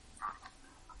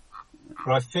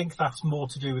 but I think that's more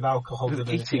to do with alcohol than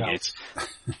anything else.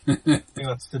 I think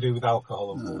that's to do with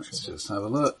alcohol, unfortunately. Let's just have a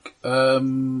look.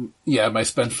 Yeah, I may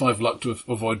spend 5 luck to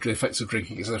avoid the effects of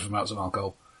drinking excessive amounts of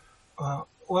alcohol.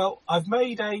 Well, I've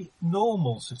made a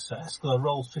normal success because I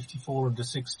rolled 54 under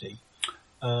 60,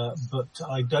 but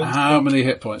I don't. How many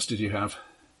hit points did you have?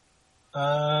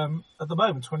 At the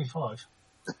moment, 25.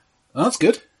 Oh, that's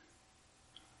good.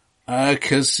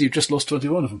 Because you've just lost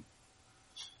 21 of them.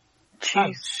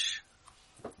 Ouch.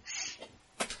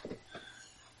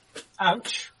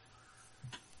 Ouch.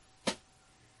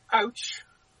 Ouch.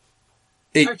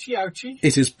 Ouchie, ouchie.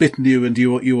 It has bitten you and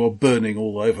you are burning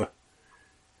all over.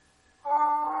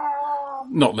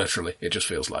 Not literally, it just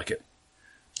feels like it.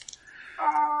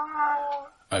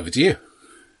 Over to you.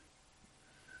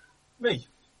 Me.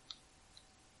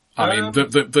 I mean,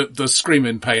 the scream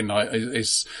in pain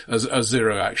is a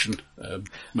zero action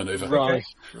manoeuvre. Right.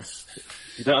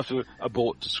 You don't have to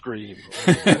abort to scream.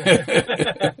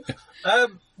 I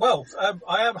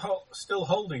am still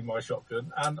holding my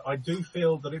shotgun, and I do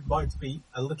feel that it might be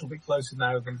a little bit closer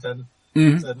now than 10.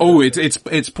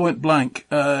 It's point blank.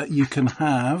 You can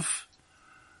have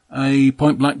a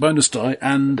point blank bonus die,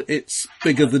 and it's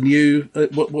bigger than you.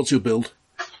 What's your build?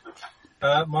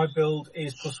 My build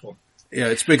is +1. Yeah,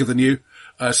 it's bigger than you,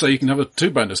 so you can have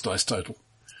 2 bonus dice total.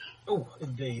 Oh,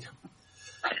 indeed.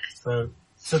 So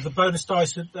the bonus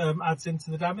dice adds into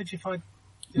the damage if I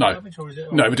do damage, or is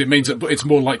it? No, but it means that it's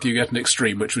more likely you get an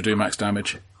extreme, which would do max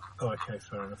damage. Oh, okay,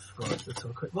 fair enough. Right, let's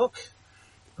have a quick look.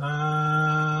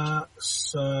 That's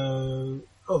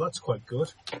quite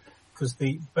good, because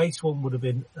the base one would have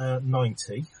been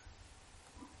 90.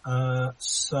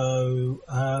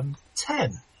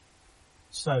 10.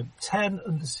 So 10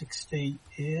 under 60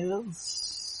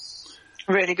 is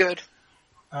really good.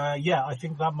 Yeah, I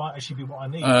think that might actually be what I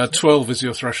need. 12 is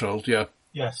your threshold, yeah.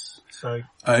 Yes. So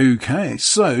okay,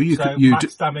 so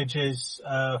max damage is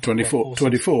 24.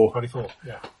 24,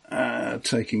 yeah.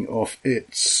 Taking off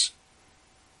its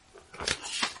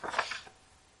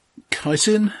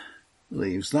chitin,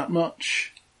 leaves that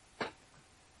much.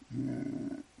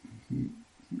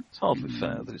 It's hardly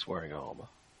fair that it's wearing armour.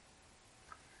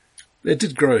 It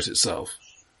did grow it itself.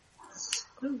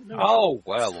 No. Oh,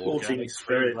 well, Sporting organic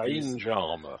spirit, range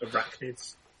armour.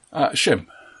 Arachnids. Shim.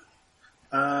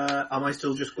 Am I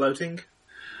still just gloating?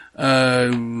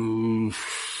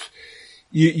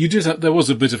 You did have, there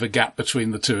was a bit of a gap between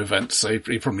the two events, so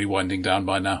you're probably winding down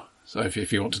by now. So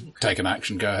if you want to take an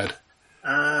action, go ahead.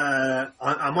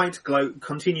 I might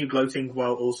continue gloating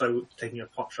while also taking a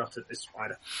pot shot at this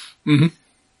spider.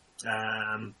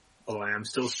 Mm-hmm. Although I am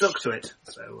still stuck to it.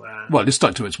 So, well, you're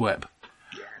stuck to its web.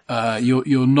 Yeah.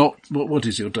 You're not, what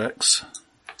is your dex?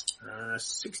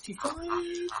 65?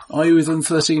 Are you within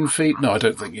 13 feet? No, I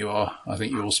don't think you are. I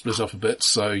think you're all split off a bit.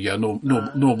 So yeah,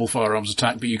 normal firearms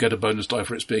attack, but you get a bonus die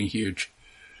for its being huge.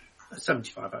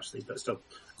 75 actually, but still.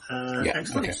 Yeah,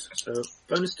 excellent. okay. So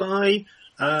bonus die.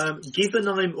 Given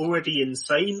I'm already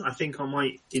insane, I think I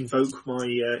might invoke my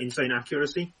insane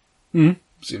accuracy.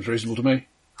 Seems reasonable to me.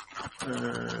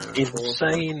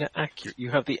 Insane accurate.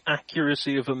 You have the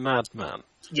accuracy of a madman.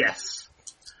 Yes.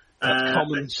 That's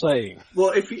common saying.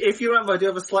 Well, if you remember, I do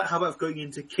have a slight habit of going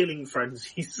into killing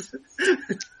frenzies.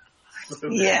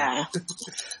 Yeah.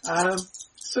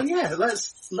 So yeah,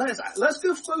 let's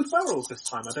go for both barrels this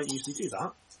time. I don't usually do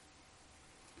that.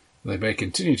 They may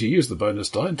continue to use the bonus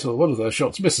die until one of their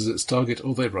shots misses its target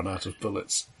or they run out of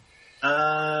bullets.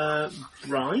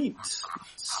 Right.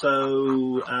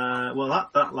 So,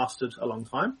 that lasted a long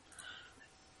time.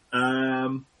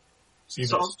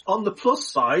 So on the plus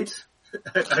side,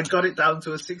 I got it down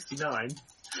to a 69.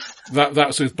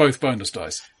 That's with both bonus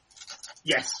dice.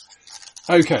 Yes.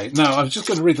 Okay, now I was just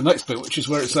going to read the next bit, which is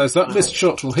where it says that missed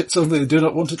shot will hit something they do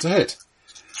not want it to hit.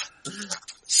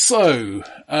 So,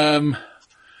 I'm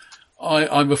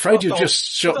afraid you've just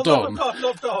shot Don.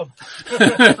 Not Don.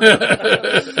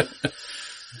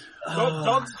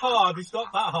 Don's hard. It's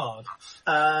not that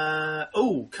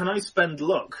hard. Can I spend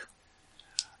luck?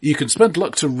 You can spend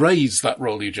luck to raise that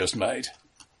roll you just made.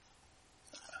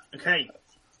 Okay.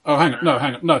 Oh, hang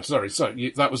on. No, sorry. So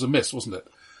that was a miss, wasn't it?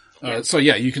 Yes. So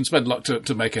yeah, you can spend luck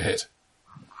to make a hit.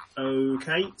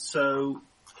 Okay, so...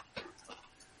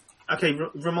 Okay,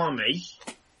 remind me.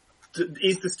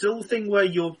 Is there still a thing where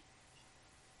your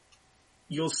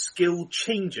skill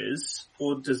changes,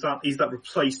 or is that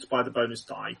replaced by the bonus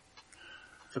die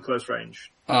for close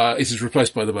range? It is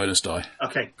replaced by the bonus die.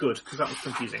 Okay, good, because that was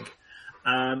confusing.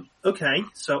 Okay,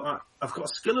 so I've got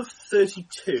a skill of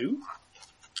 32,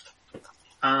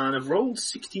 and I've rolled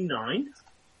 69.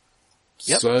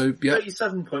 Yep. So, yeah.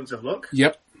 37 points of luck.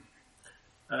 Yep.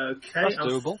 Okay. That's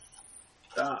doable.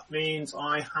 That means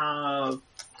I have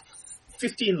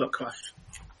 15 luck left.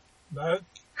 No.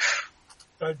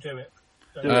 Don't do it.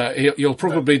 You'll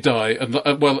probably die, and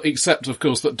well, except of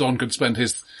course that Don can spend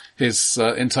his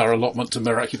entire allotment to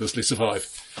miraculously survive.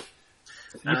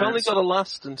 You've only got to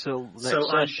last until next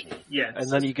session, yeah, and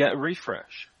then you get a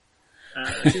refresh.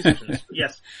 2 sessions,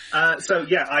 yes. So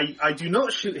yeah, I do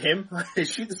not shoot him. I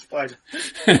shoot the spider.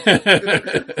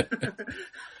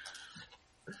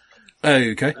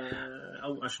 Okay.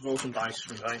 I should roll some dice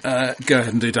from dice. Go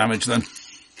ahead and do damage then.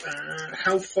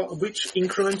 How far? Which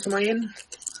increment am I in?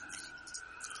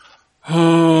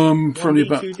 Probably 1D,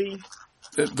 about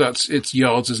 2D? it's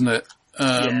yards, isn't it?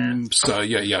 Yeah. So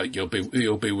yeah, you'll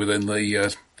be within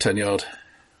the 10 yard.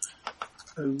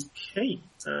 Okay.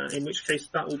 In which case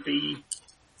that will be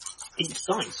 8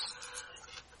 dice.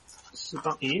 So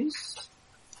that is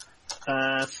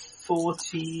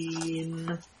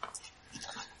 14,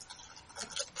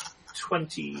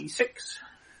 26.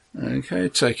 Okay,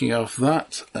 taking off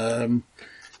that.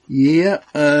 You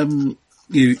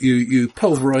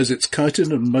pulverise its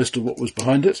chitin and most of what was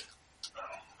behind it.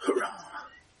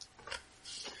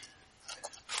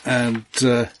 And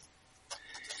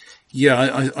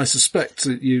I suspect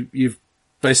that you've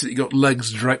basically got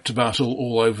legs draped about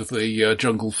all over the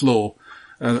jungle floor,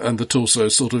 and the torso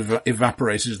sort of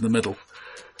evaporated in the middle.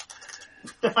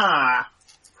 That's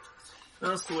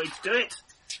the way to do it.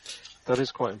 That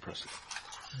is quite impressive.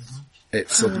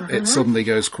 It suddenly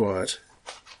goes quiet.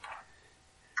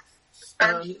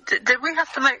 Did we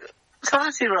have to make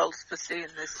sanity rolls for seeing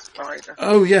this spider?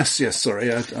 Oh yes,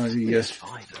 sorry. I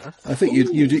think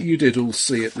you did all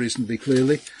see it reasonably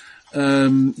clearly.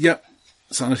 Yep,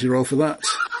 sanity roll for that.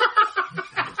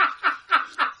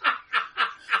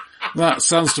 That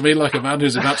sounds to me like a man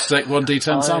who's about to take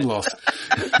 1d10 sound loss.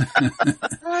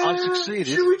 I've succeeded.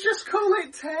 Should we just call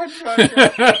it 10 right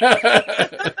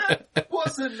now?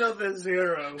 What's another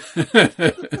 0?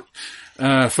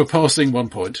 For passing 1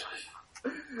 point.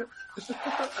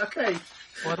 Okay.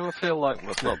 Why do I feel like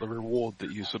that's not the reward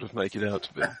that you sort of make it out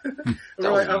to be?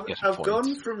 Right, I've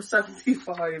gone from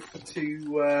 75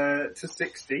 to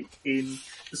 60 in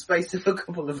the space of a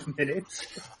couple of minutes.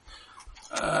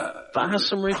 That has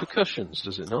some repercussions,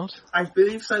 does it not? I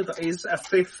believe so. That is a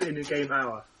fifth in a game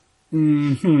hour.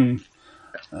 Mm-hmm.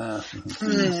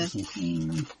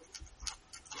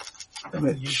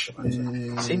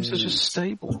 Seems such a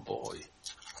stable boy.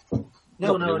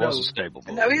 No. He was a stable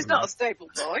boy. No, he's not a stable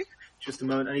boy. Just a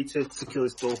moment, I need to kill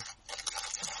this bull.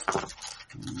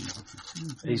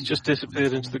 He's just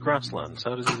disappeared into the grasslands.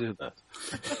 How does he do that?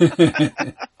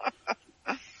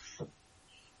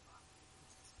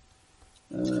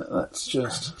 That's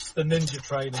just... It's the ninja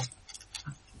training.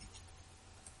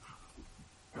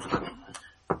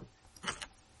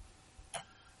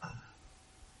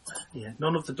 Yeah,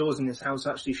 none of the doors in this house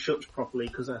actually shut properly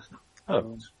because they're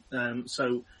old.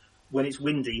 So when it's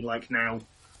windy, like now,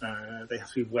 they have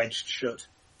to be wedged shut.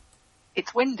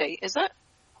 It's windy, is it?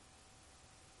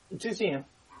 It is, yeah.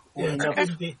 Yeah, it's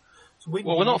windy. It's windy.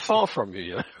 Well, we're not far from you,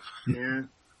 yeah. Yeah.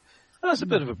 That's a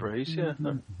bit of a breeze, yeah.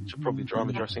 Should probably dry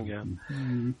my dressing gown.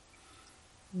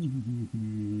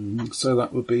 So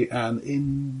that would be an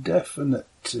indefinite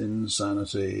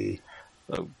insanity.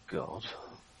 Oh, God.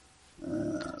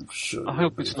 I'm sure I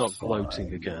hope it's not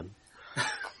gloating again.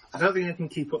 I don't think I can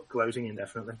keep up gloating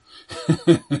indefinitely.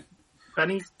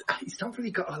 And he's not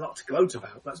really got a lot to gloat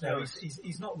about. That's No,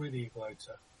 he's not really a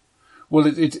gloater. Well,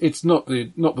 it's not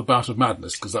the bout of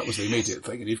madness, because that was the immediate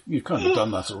thing, and you've kind of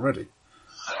done that already.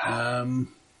 I'm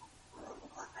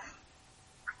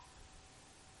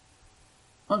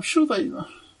sure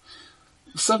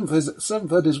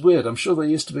Seventh Ed is weird. I'm sure there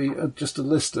used to be just a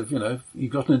list of, you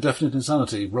got an indefinite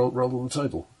insanity, roll on the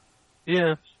table.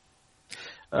 Yeah.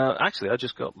 Actually, I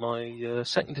just got my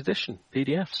second edition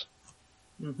PDFs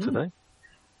today.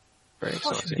 Very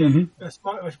exciting. I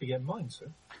should be getting mine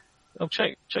soon. Oh,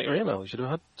 check your email. You should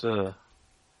have had...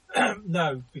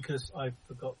 No, because I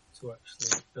forgot to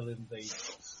actually fill in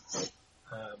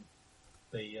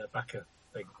the backer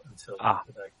thing until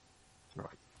today.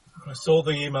 Right. I saw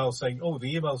the email saying,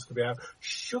 the email's going to be out.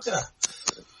 Sugar!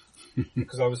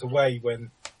 Because I was away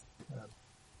when...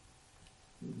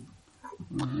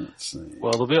 Let's see.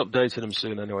 Well, they'll be updating them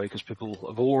soon anyway, because people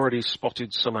have already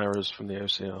spotted some errors from the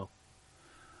OCR.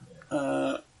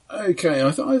 Okay,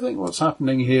 I think what's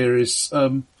happening here is...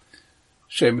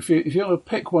 Shame, if you want to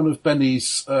pick one of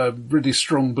Benny's really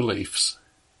strong beliefs.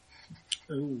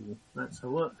 Ooh, let's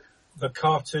have a look. The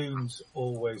cartoons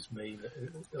always mean...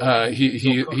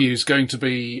 He's going to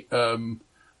be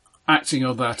acting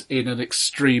on that in an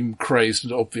extreme, crazed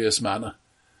and obvious manner.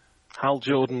 Hal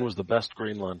Jordan was the best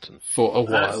Green Lantern. For a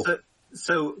while.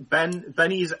 So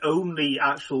Benny's only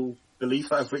actual belief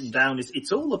that I've written down is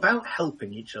it's all about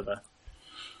helping each other.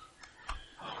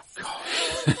 Oh, God.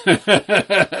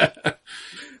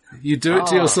 You do it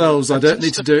to yourselves. I don't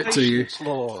need to do it to you.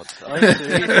 Lord, I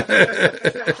see.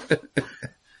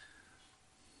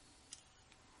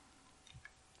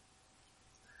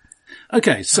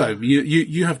 Okay, so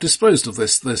you have disposed of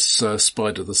this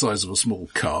spider the size of a small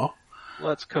car.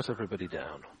 Let's cut everybody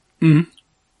down.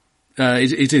 Mm-hmm.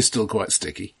 It is still quite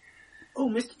sticky. Oh,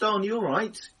 Mr. Don, you all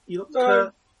right? You look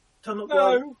No.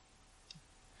 well.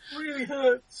 Really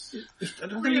hurts. I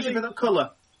don't think you should be that colour.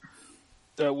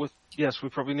 Yes, we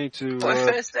probably need to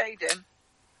first aid him.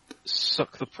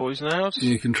 suck the poison out.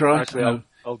 You can try. Actually,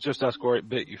 I'll just ask where it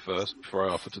bit you first before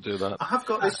I offer to do that. I have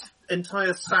got this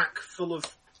entire sack full of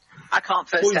I can't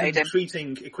first aid him.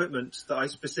 treating equipment that I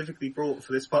specifically brought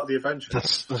for this part of the adventure.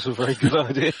 That's a very good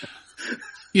idea.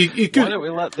 You could, Why don't we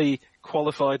let the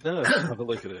qualified nurse have a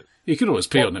look at it? You could always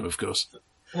pee on him, of course.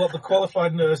 Well, the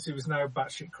qualified nurse who is now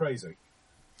batshit crazy.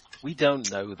 We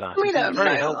don't know that. We don't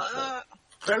very know. helpful.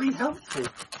 Very helpful.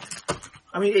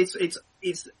 I mean,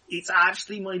 it's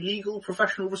actually my legal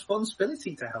professional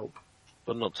responsibility to help.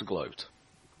 But not to gloat.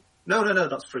 No,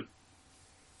 that's free.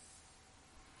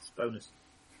 It's a bonus.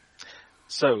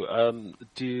 So,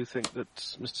 do you think that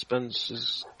Mr. Spence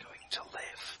is going to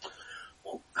live?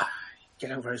 Oh,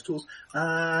 get out various tools.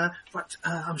 Right,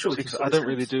 I'm sure we can I don't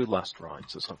really do last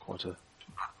rites. It's not quite a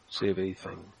CV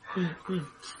thing.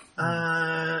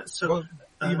 So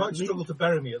you might struggle to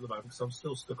bury me at the moment because I'm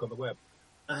still stuck on the web.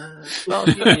 Well,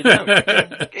 you don't.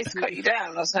 It's cut you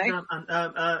down, I say.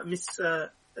 Miss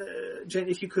Jane,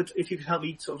 if you could help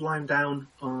me sort of lie him down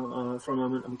for a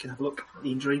moment, and we can have a look at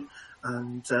the injury.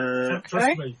 And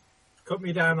Trust me, cut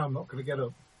me down. I'm not going to get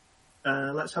up.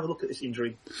 let's have a look at this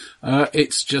injury.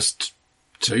 It's just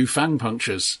 2 fang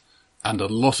punctures and a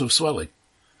lot of swelling.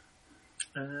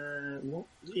 What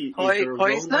is there a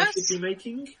roll I should be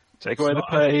making? Take away the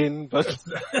pain, but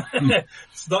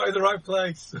it's not in the right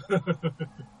place.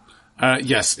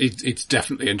 Yes, it's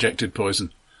definitely injected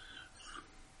poison.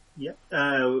 Yep.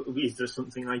 Is there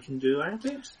something I can do at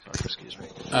it? Sorry, excuse me.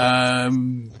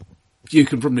 You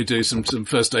can probably do some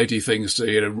first aid-y things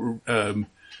to,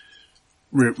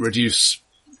 reduce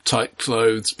tight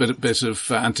clothes, bit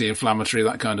of anti-inflammatory,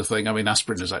 that kind of thing. I mean,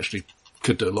 aspirin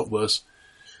could do a lot worse.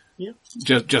 Yeah.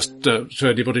 Just to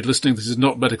anybody listening, this is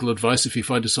not medical advice. If you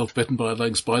find yourself bitten by a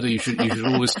leg spider, you should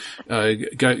always go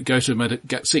to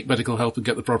seek medical help and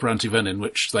get the proper antivenin,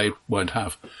 which they won't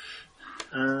have.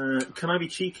 Can I be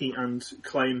cheeky and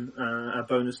claim a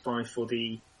bonus die for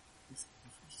the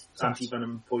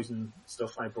anti-venom poison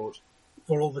stuff I brought?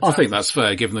 For all the I think that's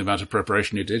fair, given the amount of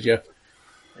preparation you did. Yeah.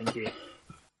 Thank you.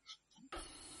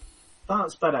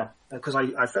 That's better, because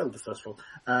I failed the first roll.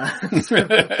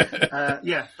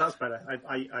 Yeah, that's better.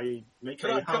 I make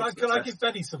Can a hard success. I give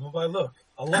Benny some of my luck?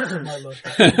 A lot of my luck.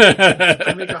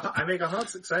 I make a hard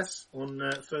success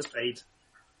on first aid.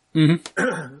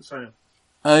 Mm-hmm. So,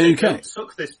 Okay. don't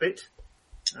suck this bit.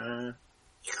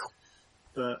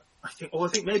 But I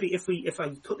think maybe if I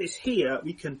put this here,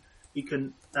 we can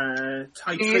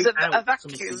titrate Use a out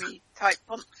vacuum type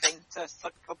pump thing to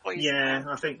suck the poison. Yeah,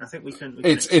 I think we can.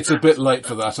 It's a bit late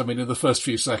for that. I mean, in the first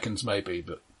few seconds, maybe,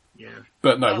 but Yeah.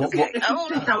 But no.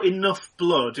 Take out enough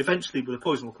blood, eventually the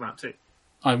poison will come out too.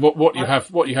 And what you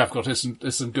have got is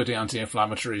some good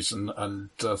anti-inflammatories and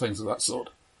things of that sort.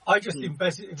 I just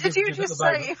invested. Did you just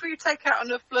say if you take out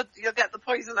enough blood, you'll get the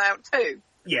poison out too?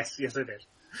 Yes, I did.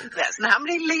 Yes, and how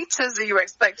many litres are you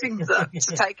expecting to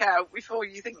take out before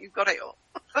you think you've got it all?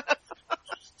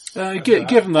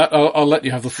 Given that, I'll let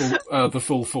you have the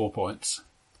full 4 points.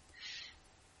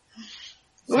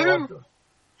 So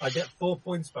I get 4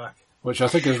 points back. Which I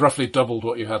think is roughly doubled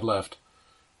what you had left.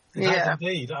 Yeah.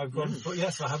 Indeed. I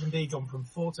have indeed gone from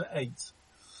 4 to 8.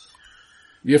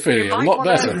 You're feeling a lot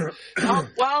better.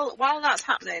 While that's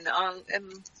happening, have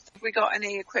we got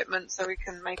any equipment so we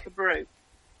can make a brew?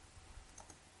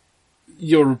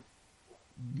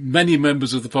 Many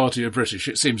members of the party are British.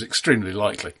 It seems extremely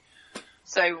likely.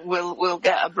 So we'll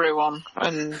get a brew on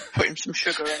and put in some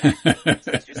sugar in it.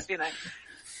 So it's just,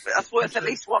 that's worth at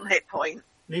least 1 hit point.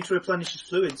 Need to replenish his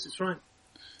fluids. That's right.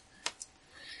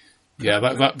 Yeah,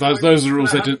 those are the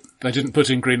rules they didn't put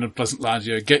in Green and Pleasant Land.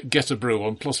 Get a brew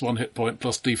on, plus 1 hit point,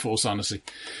 plus D4 sanity.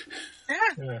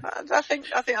 Yeah. I think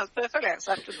that's perfectly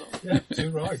acceptable. Yeah,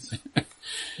 too right.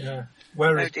 Yeah.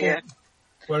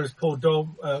 Whereas poor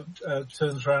Dom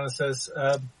turns around and says,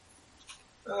 "You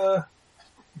got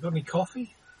any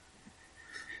coffee?"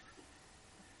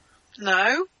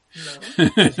 No.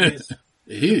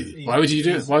 Ew. Why would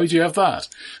you have that?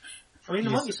 I mean,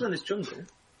 there might be some in this jungle.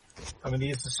 I mean, he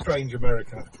is a strange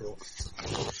American after all.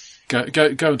 Go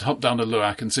and hop down to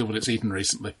Luak and see what it's eaten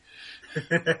recently.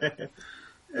 Yeah,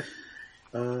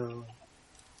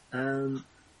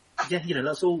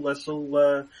 that's all.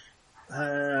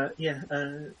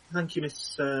 Thank you, Miss.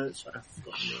 Sorry, I've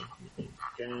forgotten your name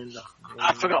again.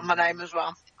 I've forgotten my name as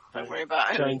well. Don't worry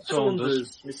about it. Jane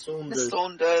Saunders. Miss Saunders. Miss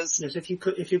Saunders. Yes, if you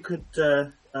could,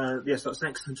 yes, that's an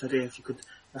excellent idea. If you could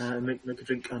make a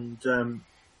drink and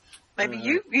maybe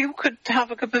you could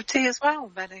have a cup of tea as well,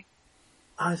 Benny.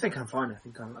 I think I'm fine.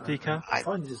 Decaf? I'm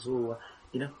fine. This is all,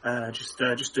 just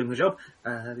doing the job.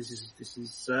 This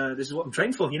is what I'm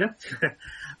trained for, Is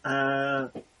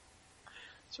there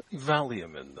any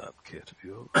Valium in that kit of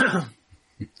yours?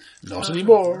 Not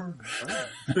anymore.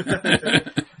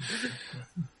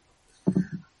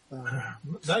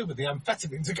 No, but the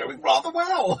amphetamines are going rather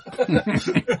well.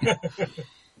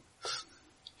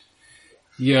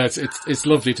 Yeah, it's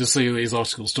lovely to see these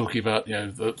articles talking about,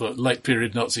 the late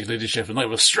period Nazi leadership, and they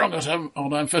were strung on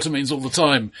amphetamines all the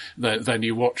time. Then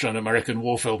you watch an American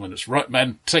war film and it's, right,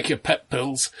 men, take your pep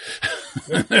pills.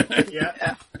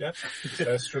 Yeah.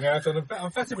 They're strung out on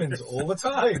amphetamines all the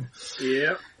time.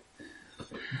 Yeah.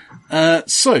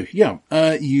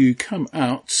 You come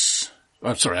out.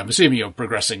 I'm sorry, I'm assuming you're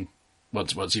progressing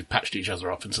once you've patched each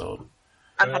other up and so on.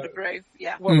 I've had a brew,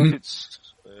 yeah. Well,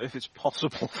 if it's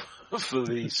possible for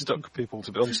the stuck people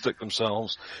to unstick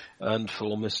themselves and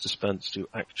for Mr. Spence to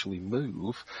actually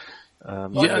move,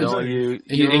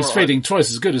 he's feeling twice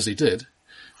as good as he did.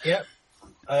 Yep.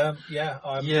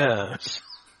 Yes.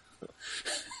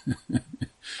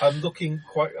 I'm looking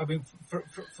quite. I mean, for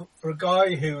a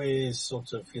guy who is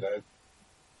sort of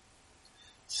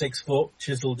 6 foot,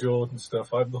 chisel jawed and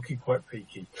stuff, I'm looking quite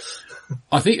peaky.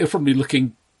 I think you're probably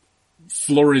looking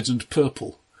florid and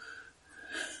purple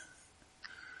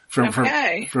from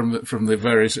the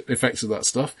various effects of that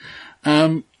stuff.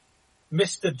 Mr.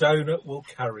 Donut will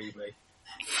carry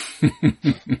me.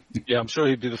 Yeah, I'm sure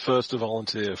he'd be the first to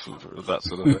volunteer for that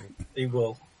sort of thing. He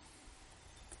will.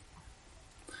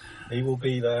 He will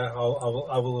be there.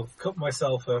 I will have cut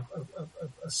myself a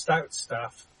stout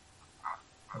staff,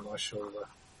 and I shall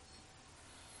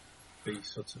be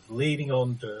sort of leaning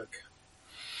on Dirk.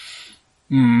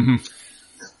 Mm-hmm.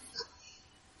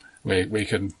 We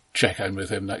can check in with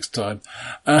him next time.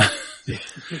 I'm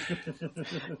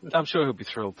sure he'll be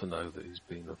thrilled to know that he's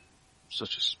been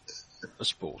such a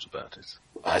sport about it.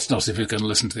 It's not as if he's going to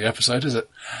listen to the episode, is it?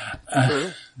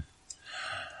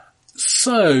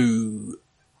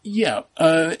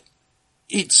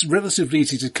 It's relatively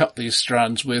easy to cut these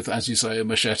strands with, as you say, a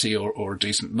machete or a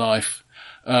decent knife.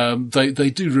 They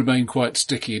do remain quite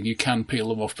sticky and you can peel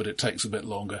them off, but it takes a bit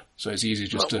longer. So it's easy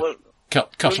just to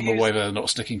cut them away where they're not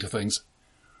sticking to things.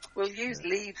 We'll use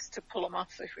leaves to pull them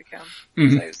off if we can.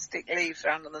 Mm-hmm. So stick leaves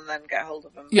around them and then get hold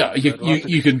of them. Yeah,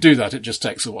 you can do that. It just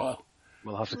takes a while.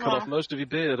 We'll have to cut off most of your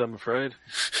beard, I'm afraid.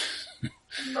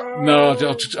 No,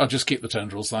 I'll just keep the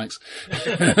tendrils, thanks.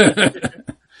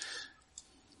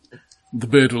 The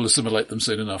beard will assimilate them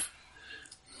soon enough.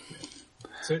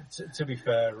 To be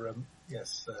fair,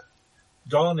 yes,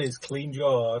 Don is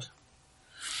clean-jawed.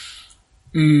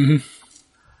 Mm-hmm.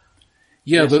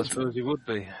 Yeah, yes, I suppose he would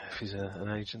be if he's an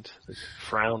agent. They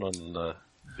frown on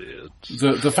beards.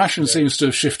 The fashion seems to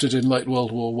have shifted in late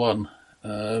World War One,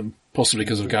 possibly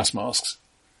because of gas masks.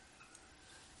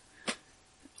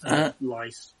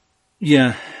 Lice.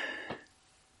 Yeah.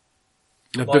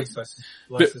 Lice, I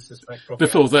suspect.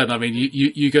 Before then, I mean,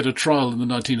 you get a trial in the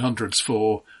 1900s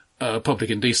for public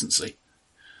indecency,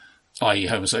 i.e.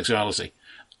 homosexuality,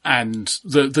 And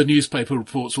the newspaper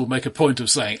reports will make a point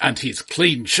of saying, and he's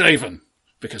clean shaven,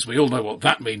 because we all know what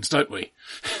that means, don't we?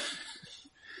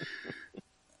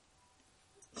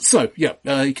 So, yeah,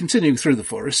 continuing through the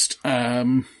forest,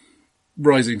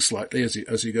 rising slightly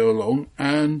as you go along,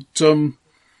 and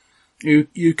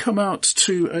you come out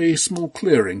to a small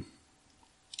clearing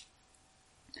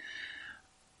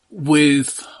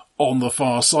with, on the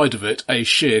far side of it, a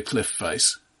sheer cliff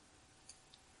face.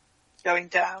 Going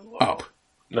down? Or... Up.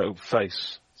 No,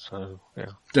 face. So, yeah.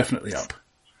 Definitely up.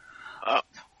 Up.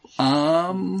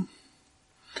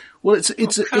 Well, it's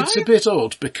a bit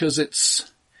odd because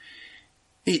it's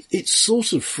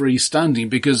sort of freestanding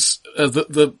because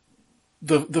the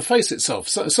face itself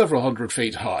several hundred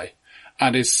feet high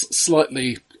and is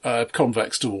slightly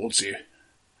convex towards you.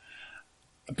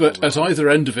 But at either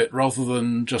end of it, rather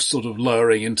than just sort of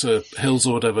lowering into hills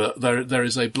or whatever, there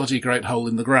is a bloody great hole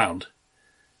in the ground.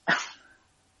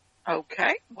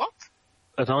 Okay, what?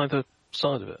 At either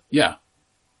side of it? Yeah.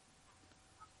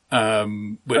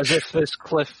 As if this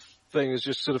cliff thing has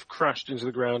just sort of crashed into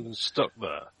the ground and stuck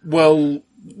there. Well,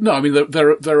 no, I mean,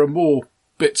 there are more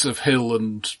bits of hill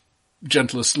and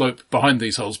gentler slope behind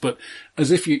these holes, but as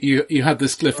if you had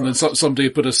this cliff and then somebody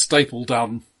put a staple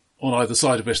down on either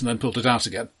side of it and then pulled it out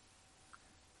again.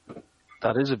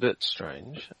 That is a bit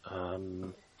strange.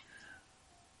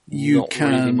 You not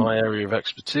can... really my area of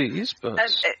expertise, but...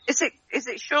 Is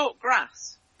it short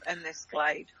grass in this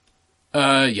glade?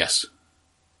 Yes.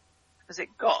 Does it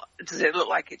look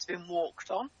like it's been walked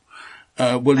on?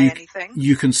 Well, anything?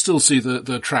 You can still see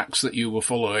the tracks that you were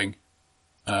following,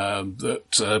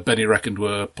 that Benny reckoned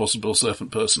were possible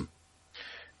serpent person.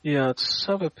 Yeah, let's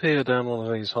have a peer down one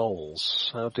of these holes.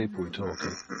 How deep are we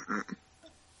talking?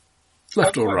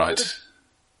 Left or right?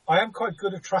 I am quite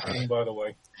good at tracking, by the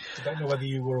way. I don't know whether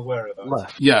you were aware of that.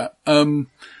 Left. Yeah.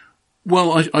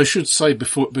 Well, I should say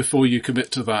before you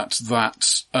commit to that,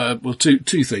 well,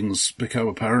 two things become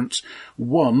apparent.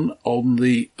 One, on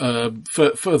the,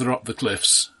 further up the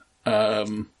cliffs,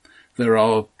 there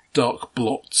are dark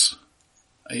blots.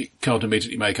 You can't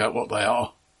immediately make out what they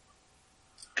are.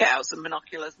 Get out some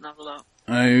binoculars and have a look.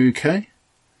 Okay.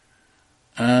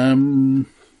 I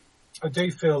do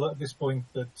feel at this point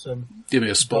that, give me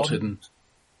a spot hidden.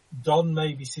 Don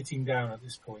may be sitting down at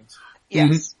this point. Yes.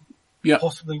 Mm-hmm. Yeah.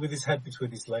 Possibly with his head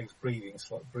between his legs, breathing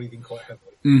quite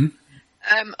heavily. Mm-hmm.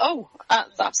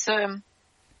 That's,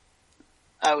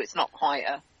 it's not quite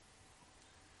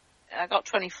I got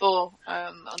 24,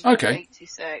 okay.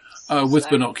 86. With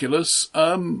binoculars.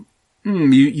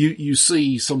 You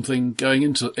see something going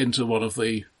into one of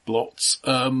the blots.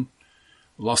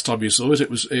 Last time you saw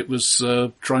it was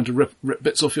trying to rip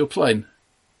bits off your plane.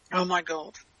 Oh my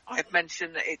god. I've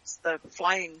mentioned that it's the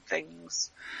flying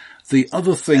things. The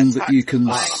other thing that you can,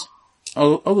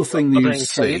 other thing that you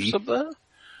see, caves up there?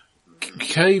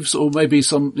 Caves or maybe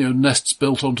some, nests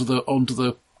built onto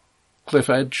the cliff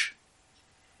edge.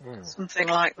 Something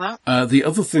like that. The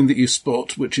other thing that you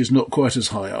spot, which is not quite as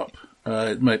high up,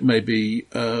 it may be,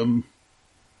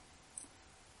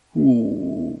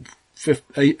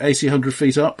 100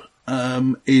 feet up,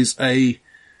 is a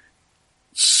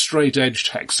straight-edged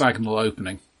hexagonal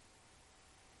opening.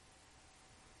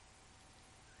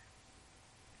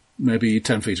 Maybe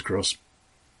 10 feet across.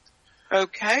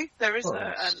 Okay, there is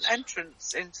an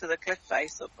entrance into the cliff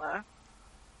face up there.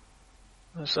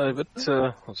 So, but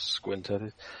I'll squint at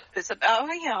it.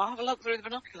 I'll have a look through the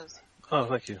binoculars. Oh,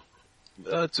 thank you.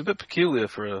 It's a bit peculiar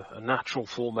for a natural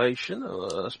formation.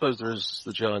 I suppose there is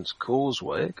the Giant's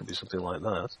Causeway. It could be something like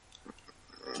that.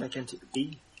 Gigantic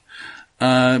bee.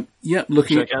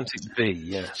 Looking gigantic bee.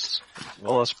 Yes.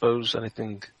 Well, I suppose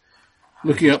anything.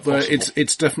 Looking up there,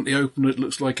 it's definitely open. It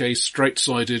looks like a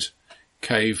straight-sided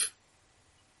cave,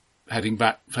 heading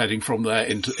from there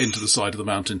into the side of the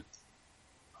mountain.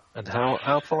 And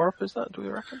how far up is that? Do we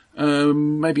reckon?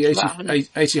 Maybe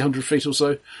 100 feet or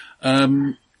so.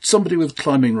 Somebody with a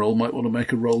climbing roll might want to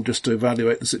make a roll just to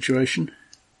evaluate the situation.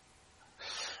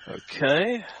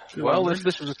 Okay. Well, if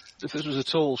this was a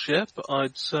tall ship,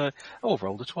 I'd say, I've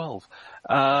rolled a 12.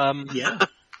 Yeah.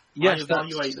 Yes,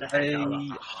 that's a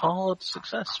hard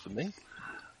success for me.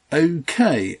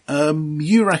 Okay.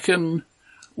 You reckon?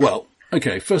 Well,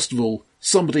 okay. First of all,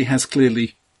 somebody has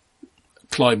clearly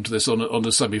climbed this on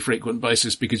a semi-frequent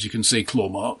basis because you can see claw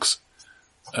marks.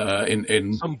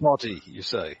 In somebody, you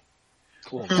say.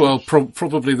 Well,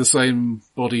 probably the same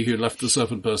body who left the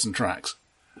serpent person tracks.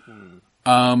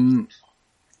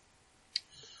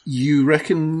 You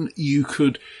reckon you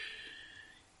could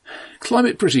climb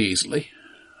it pretty easily,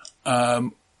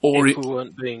 or if we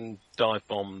weren't being dive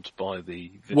bombed by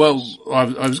the. Well,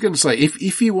 I was going to say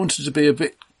if you wanted to be a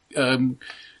bit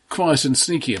quiet and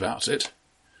sneaky about it,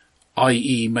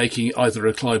 i.e. making either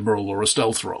a climb roll or a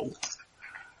stealth roll,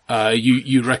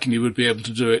 you reckon you would be able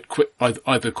to do it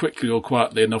either quickly or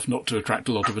quietly enough not to attract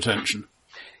a lot of attention.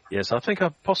 Yes, I think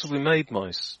I've possibly made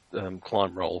my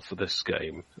climb roll for this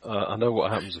game. I know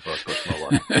what happens if I push my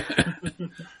luck.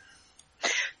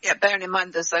 Yeah, bearing in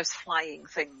mind there's those flying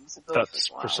things above That's as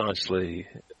well. precisely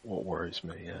what worries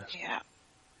me, yes. Yeah.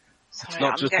 Sorry, It's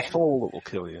not just the fall that will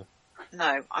kill you.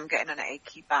 No, I'm getting an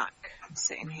achy back. I'm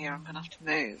sitting here, I'm going to have to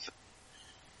move.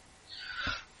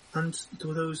 And there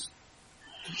were those,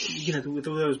 there were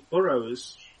those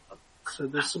burrows, so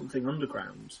there's something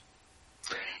underground.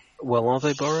 Well, are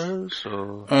they burrows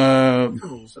or?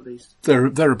 Tunnels, at least. They're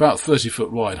about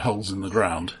 30-foot wide holes in the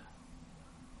ground.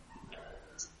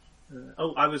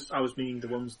 I was meaning the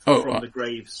ones from the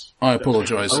graves. I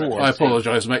apologise. I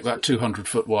apologise. Make that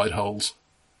 200-foot wide holes.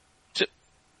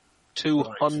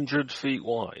 200 feet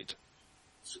wide.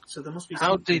 So there must be.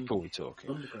 How deep are we talking?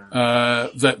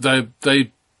 Underground.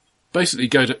 They basically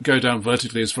go down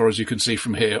vertically as far as you can see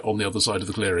from here on the other side of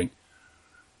the clearing.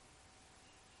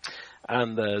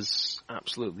 And there's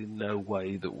absolutely no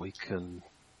way that we can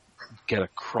get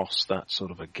across that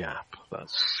sort of a gap.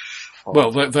 That's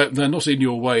well, they're not in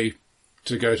your way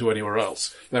to go to anywhere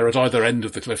else. They're at either end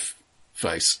of the cliff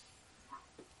face.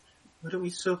 Why don't we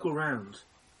circle round?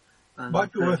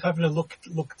 Might be worth having a look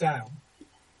down.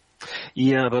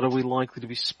 Yeah, but are we likely to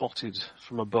be spotted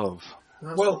from above?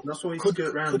 That's why we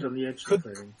skirt round on the edge of the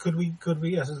clearing. Could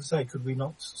we, as I say, could we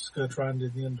not skirt round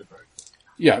in the undergrowth?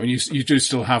 Yeah, I mean, you do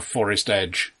still have forest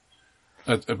edge,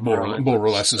 more or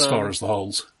less as far as the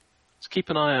holes. Let's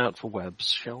keep an eye out for webs,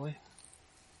 shall we?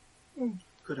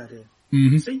 Good idea.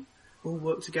 Mm-hmm. See? We'll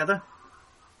work together.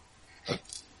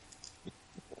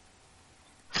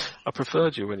 I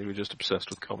preferred you when you were just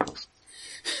obsessed with comics.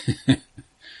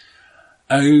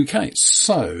 Okay,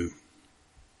 so...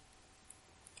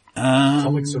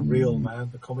 comics are real, man.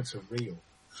 The comics are real.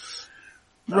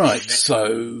 Right,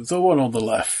 so the one on the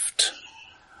left...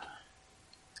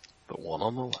 The one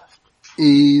on the left.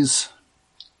 Is...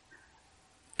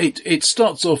 It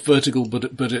starts off vertical,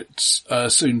 but it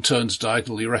soon turns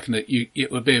diagonal. You reckon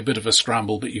it would be a bit of a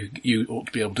scramble, but you ought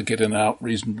to be able to get in and out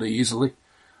reasonably easily.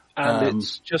 And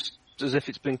it's just as if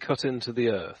it's been cut into the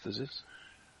earth, is it?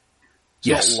 It's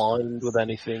yes. not lined with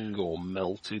anything or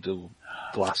melted or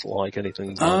glass-like,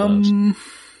 anything like that?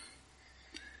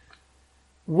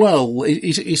 Well,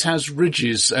 it has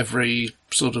ridges every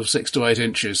sort of 6 to 8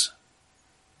 inches.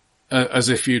 As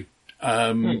if you'd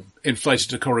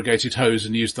inflated a corrugated hose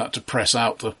and used that to press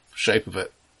out the shape of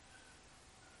it.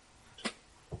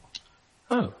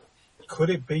 Oh. Could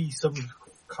it be some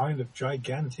kind of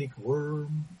gigantic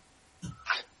worm?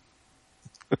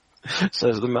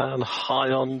 Says the man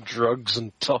high on drugs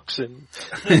and toxin.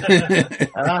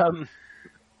 I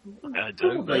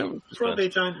don't know. Probably a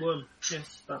giant worm.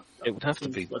 Yes, that it would have to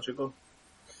be logical.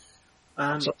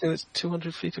 Something that's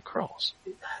 200 feet across.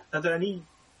 Is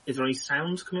there any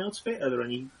sound coming out of it? Are there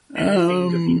anything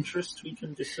of interest we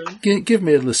can discern? Give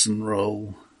me a listen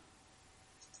roll.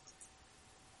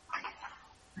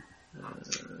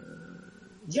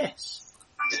 Yes.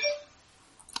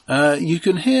 You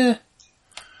can hear.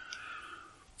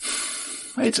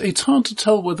 It's hard to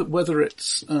tell whether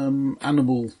it's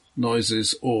animal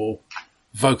noises or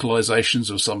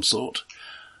vocalizations of some sort.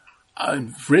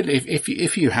 Really,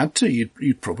 if you had to,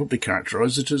 you'd probably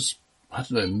characterize it as, I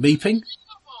don't know, meeping.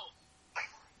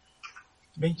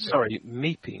 Sorry,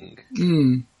 meeping.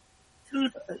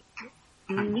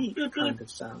 Meep kind of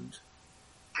sound.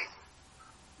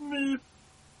 Meep.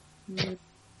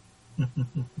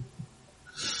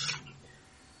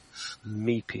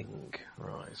 Meeping,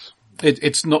 right.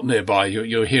 It's not nearby.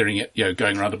 You're hearing it,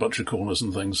 going around a bunch of corners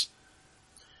and things.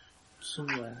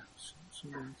 Somewhere.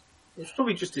 It's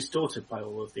probably just distorted by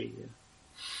all of the...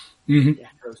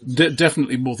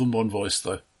 Definitely more than one voice,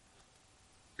 though.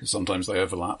 Because sometimes they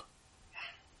overlap.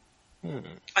 And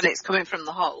it's coming from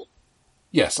the hole?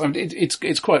 Yes, I mean,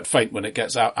 it's quite faint when it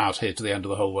gets out here to the end of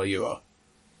the hole where you are.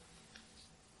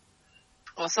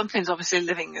 Well, something's obviously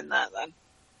living in there, then.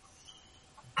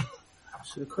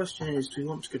 So the question is, do we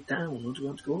want to go down or do we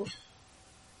want to go up?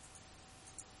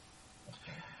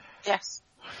 Yes.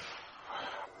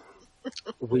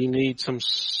 We need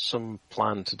some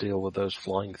plan to deal with those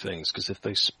flying things, because if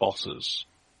they spot us,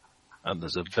 and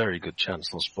there's a very good chance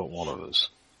they'll spot one of us.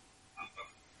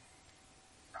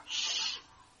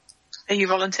 Are you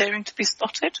volunteering to be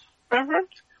spotted, Reverend?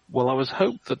 Well, I was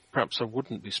hoped that perhaps I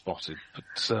wouldn't be spotted,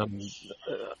 but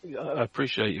I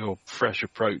appreciate your fresh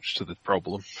approach to the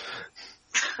problem.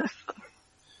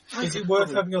 Is it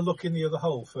worth having a look in the other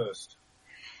hole first?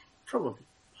 Probably.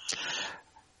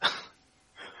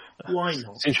 Why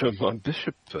not? Since my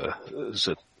bishop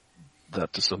said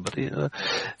that to somebody.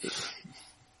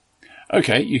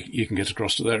 Okay, you can get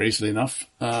across to there easily enough.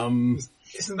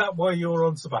 Isn't that why you're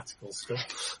on sabbatical still?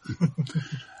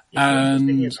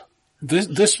 And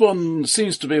this one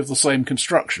seems to be of the same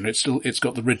construction. It's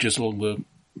got the ridges along the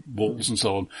walls and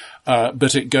so on,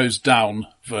 but it goes down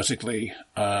vertically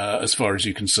as far as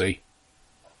you can see.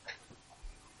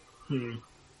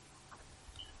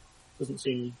 Doesn't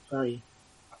seem very.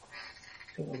 I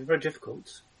think it'll be very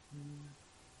difficult.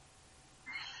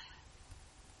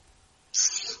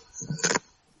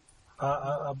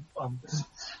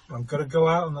 I'm going to go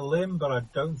out on a limb, but I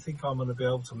don't think I'm going to be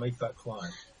able to make that climb.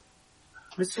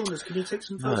 Miss Saunders, can you take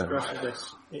some photographs of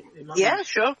this? It might Yeah, be,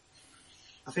 sure.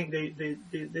 I think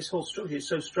this whole structure is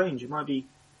so strange. It might be,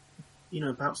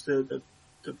 perhaps the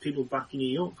people back in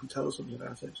New York can tell us something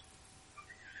about it.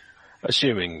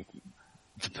 Assuming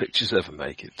the pictures ever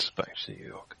make it back to New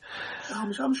York.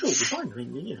 I'm sure we'll be fine. I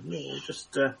mean, we'll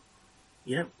just,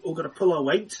 all got to pull our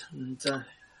weight and.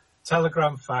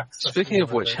 Telegram fax. Speaking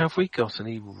of which, have we got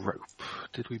any rope?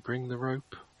 Did we bring the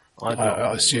rope?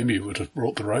 I assume you would have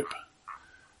brought the rope.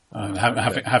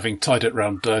 Having tied it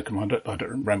round Durkham, I don't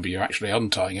remember you actually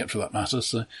untying it for that matter,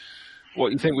 so.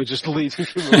 What, you think we're just leading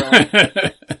him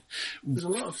around? There's a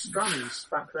lot of strands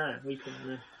back there. We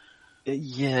can.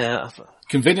 Yeah.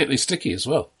 Conveniently sticky as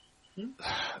well.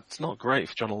 It's not great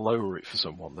for trying to lower it for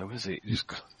someone, though, is it?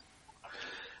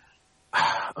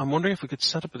 I'm wondering if we could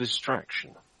set up a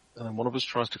distraction, and then one of us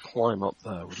tries to climb up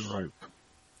there with a rope.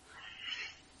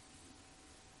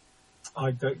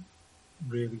 I don't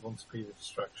really want to be the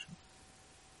distraction.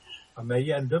 I may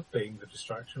end up being the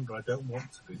distraction, but I don't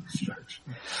want to be the distraction.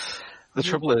 The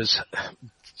trouble is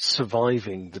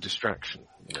surviving the distraction.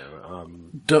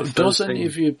 Does any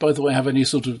of you, by the way, have any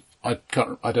sort of? I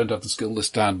don't have the skill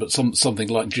list down, but something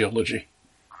like geology.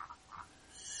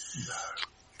 No.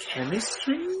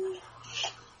 Chemistry?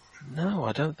 No,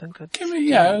 I don't think that. Give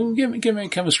me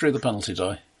chemistry of the penalty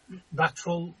die.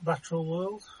 Natural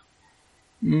world.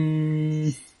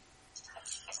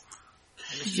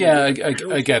 Yeah,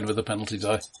 again with the penalty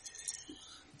die.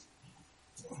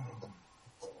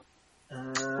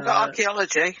 We've got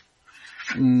archaeology.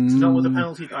 Not with the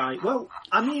penalty die. Well,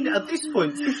 I mean, at this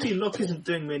point, 15 luck isn't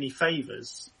doing me any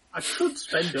favours. I could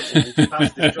spend it all to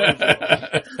pass this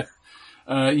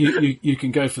job. You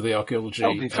can go for the archaeology. That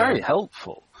would be very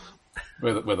helpful.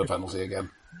 With a penalty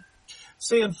again.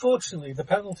 See, unfortunately, the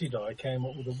penalty die came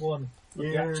up with a 1.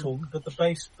 But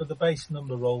the base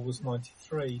number roll was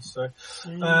 93. So,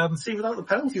 see, without the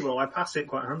penalty roll, I pass it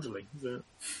quite handily.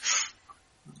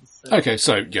 Okay,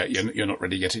 so yeah, you're not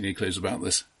really getting any clues about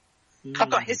this.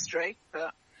 I've got history,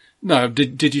 but no.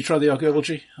 Did you try the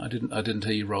archaeology? I didn't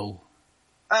hear you roll.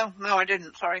 Oh no, I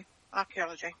didn't. Sorry,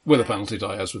 archaeology with a penalty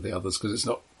die as with the others because it's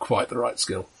not quite the right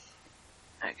skill.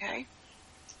 Okay.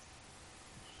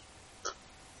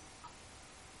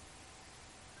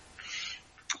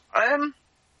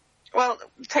 Well,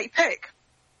 take your pick.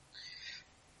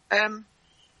 Well,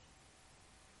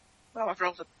 I've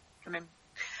rolled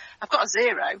I've got a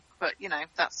 0, but,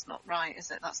 that's not right, is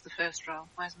it? That's the first roll.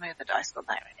 Where's my other dice gone?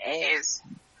 There it is.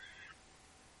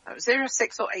 0,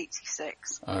 6 or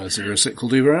 86. 0, 6 will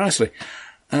do very nicely.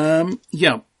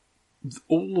 Yeah,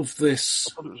 all of this...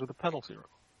 I thought it was with a penalty roll.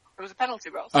 It was a penalty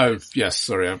roll. So yes,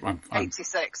 sorry. I'm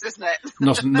 86, isn't it?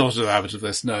 not in the habit of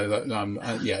this, no. None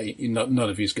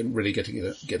of you's really get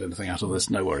anything out of this,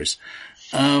 no worries.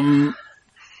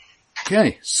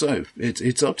 Okay, so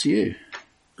it's up to you.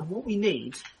 And what we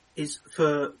need is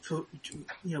for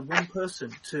one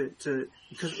person to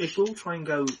because if we'll try and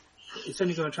go, it's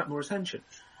only going to attract more attention.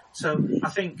 So I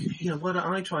think why don't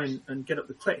I try and get up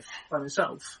the cliff by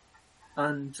myself,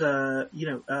 and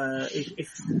if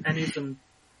any of them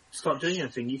start doing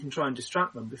anything, you can try and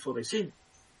distract them before they see me.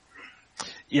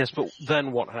 Yes, but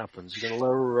then what happens? You're going to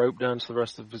lower a rope down so the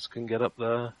rest of us can get up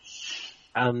there,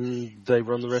 and they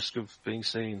run the risk of being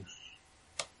seen.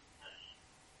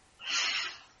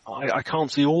 I can't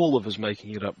see all of us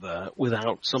making it up there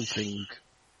without something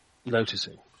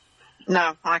noticing.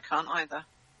 No, I can't either.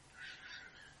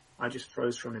 I just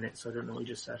froze for a minute, so I don't know what you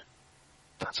just said.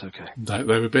 That's okay. They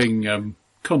were being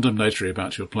condemnatory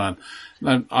about your plan.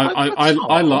 Now,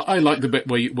 I like the bit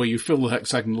where you fill the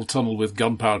hexagonal tunnel with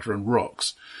gunpowder and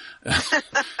rocks,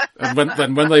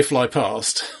 and when they fly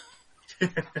past.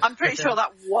 I'm pretty sure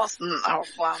that wasn't our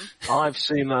plan. I've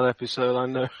seen that episode. I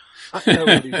know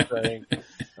what he's saying.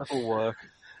 That'll work.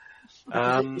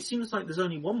 It seems like there's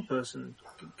only one person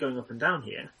going up and down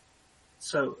here,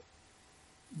 so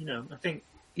I think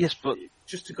yes, but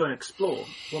just to go and explore,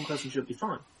 one person should be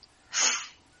fine.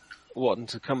 What, and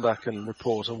to come back and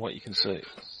report on what you can see?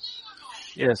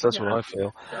 Yes, that's what I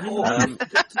feel.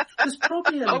 There's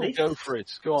probably a lift. Go for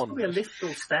it. Go on. Probably a lift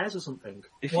or stairs or something.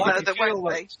 If Well, you there feel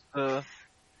won't be. that,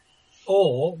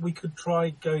 Or we could try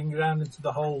going down into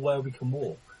the hole where we can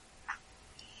walk.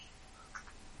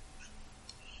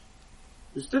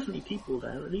 There's definitely people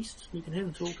there. At least we can hear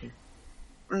them talking.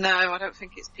 No, I don't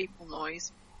think it's people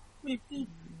noise. Meeple.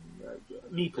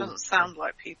 Doesn't sound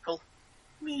like people.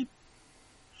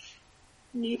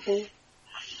 Meeple.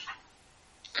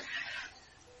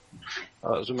 that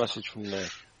was a message from Nick.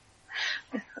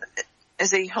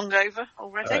 Is he hungover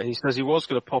already? He says he was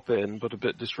going to pop in, but a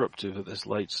bit disruptive at this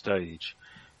late stage.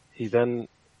 He then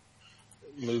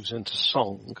moves into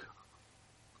song.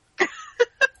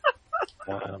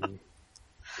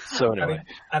 So anyway.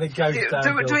 And it goes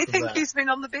down. Do we think he's been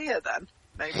on the beer then?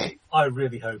 Maybe. I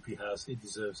really hope he has. He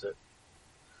deserves it.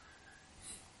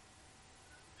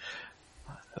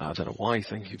 I don't know why you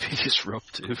think he'd be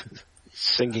disruptive.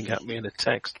 Singing at me in a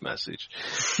text message.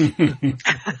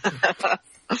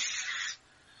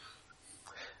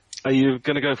 Are you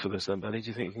going to go for this then, Benny? Do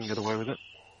you think you can get away with it?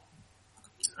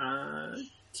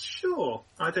 Sure.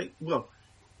 I think, well,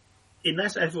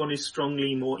 unless everyone is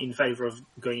strongly more in favour of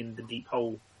going in the deep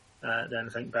hole, then I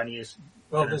think Benny is.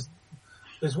 Well,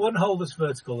 there's one hole that's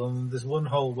vertical and there's one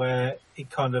hole where it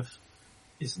kind of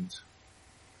isn't.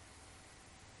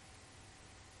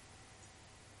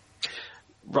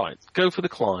 Right, go for the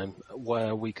climb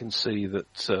where we can see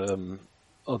that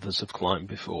others have climbed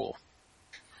before.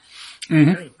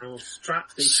 Okay, I will strap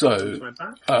these So, to my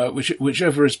back.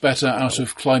 whichever is better out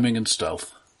of climbing and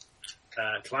stealth.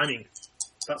 Climbing.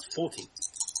 That's 40.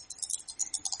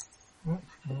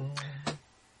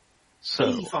 So,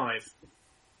 85.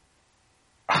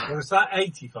 Or is that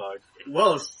 85? It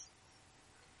was.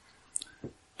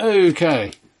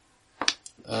 Okay.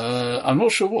 I'm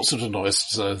not sure what sort of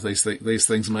noise these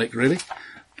things make, really.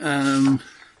 I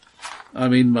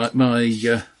mean,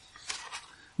 my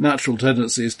natural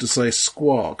tendency is to say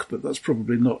squawk, but that's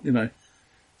probably not,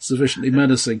 sufficiently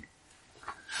menacing.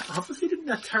 I have a feeling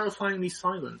they're terrifyingly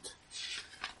silent.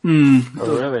 oh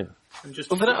really? And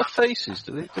just Well, they don't have faces,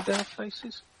 do they? Did they have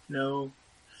faces? No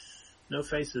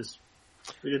faces.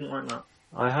 We didn't like that.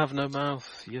 I have no mouth,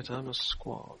 yet I must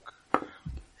squawk.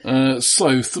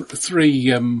 So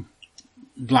three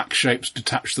black shapes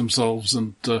detach themselves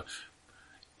and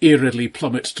eerily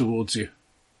plummet towards you.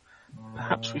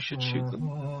 Perhaps we should shoot them.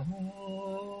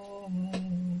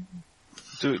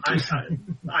 Do it.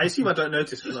 I assume I don't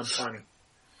notice because I'm climbing.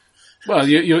 Well,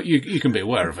 you can be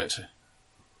aware of it.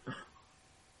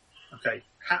 Okay.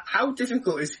 How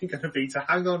difficult is it going to be to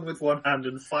hang on with one hand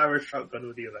and fire a shotgun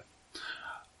with the other?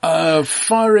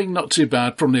 Firing, not too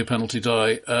bad, probably a penalty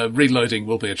die. Reloading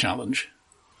will be a challenge.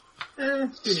 Who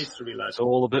needs to reload? It's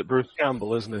all a bit Bruce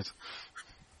Campbell, isn't it?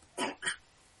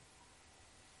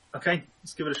 Okay,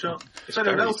 let's give it a shot. If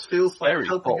anyone else feels like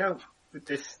helping out with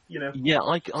this, Yeah,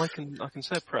 I can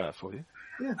say a prayer for you.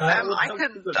 Yeah, I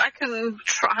can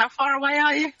try. How far away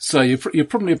are you? So you're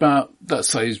probably about, let's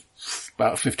say,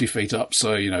 about 50 feet up.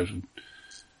 So,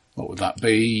 what would that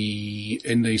be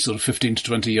in the sort of 15 to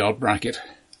 20 yard bracket?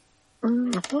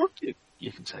 Mm-hmm.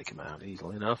 You can take him out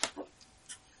easily enough.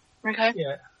 Okay.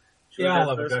 Yeah. Should we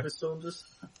I'll go have a first, go. Miss Saunders?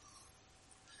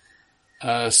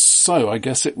 So I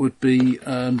guess it would be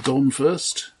Don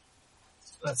first.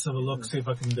 Let's have a look, see if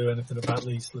I can do anything about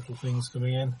these little things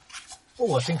coming in.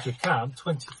 Oh, I think we can.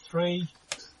 23.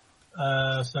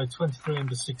 So 23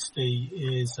 under 60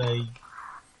 is a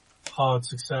hard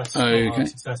success. Okay. Hard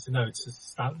success. No, it's a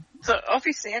stand. So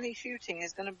obviously any shooting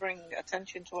is going to bring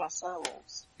attention to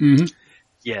ourselves. Mm-hmm.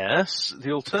 Yes.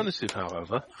 The alternative,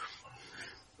 however,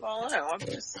 Well, no, I'm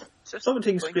just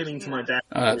Something screaming to my dad.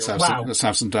 Let's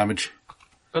have some damage.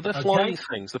 but they're Okay. flying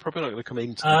things. They're probably not going to come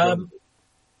into the gun.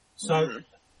 So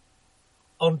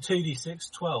on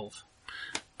 2d6, 12.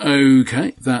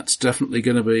 Okay, that's definitely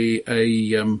going to be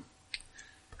a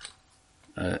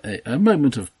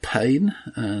moment of pain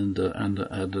and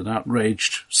an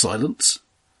outraged silence.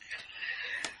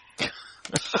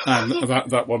 And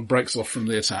that one breaks off from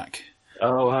the attack.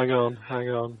 Oh, hang on.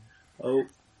 Oh,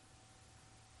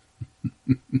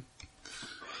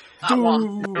 that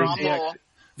one. There are more.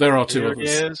 There are two Here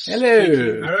others. it is.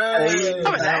 Hello. Hooray!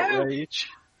 Oh, hello. Outrage.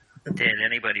 Did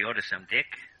anybody order some dick?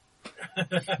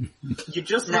 you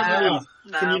just had No, me.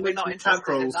 Can no, you we're make not some interested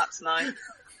tag in rolls? that tonight.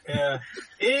 Yeah.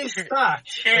 Is that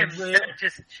Shim, a real,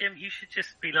 Shim, you should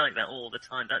just be like that all the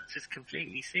time. That just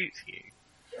completely suits you.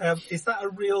 is that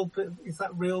real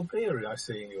beer I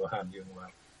see in your hand, young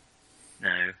man?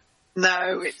 No.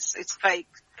 No, it's fake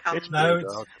It's No,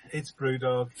 Brewdog. it's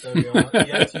Brewdog. There we are.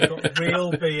 Yes, you've got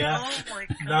real beer. Oh my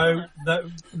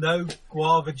god. No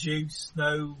guava juice.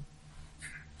 No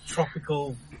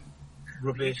tropical You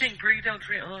rubbish. think Brewdog's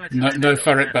real? Oh, I don't No, know. no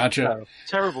ferret badger. No,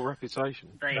 terrible reputation.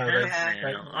 They No, have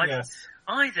they- now. yes.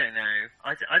 I don't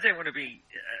know. I don't want to be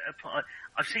a part.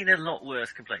 I've seen a lot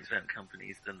worse complaints about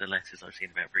companies than the letters I've seen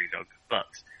about Brewdog, but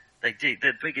they do.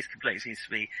 The biggest complaint seems to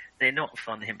be they're not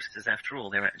fun hipsters after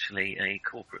all. They're actually a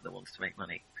corporate that wants to make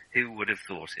money. Who would have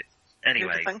thought it?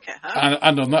 Anyway, Who'd think it, huh?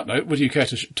 And on that note, would you care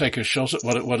to take a shot at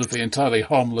one of the entirely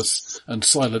harmless and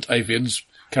silent avians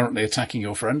currently attacking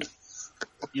your friend?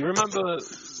 You remember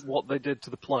what they did to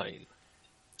the plane?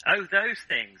 oh, those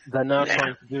things. They're now Yeah.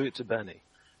 trying to do it to Benny.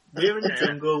 We're in the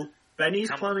jungle.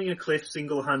 Benny's climbing a cliff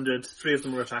single-handed. 3 of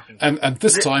them are attacking. And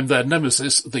this time their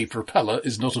nemesis, the propeller,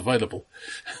 is not available.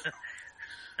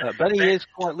 Benny is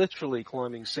quite literally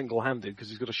climbing single-handed because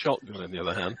he's got a shotgun in the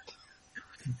other hand.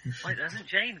 Wait, hasn't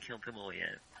Jane killed them all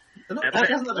yet? She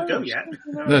hasn't let her go yet.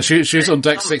 No, she's on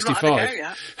deck Not had a 65. go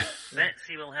yet.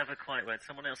 Betsy will have a quiet word.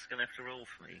 Someone else is going to have to roll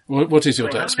for me. What is your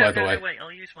Wait, dex, no, by the no, way? No, wait,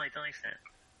 I'll use my dice set.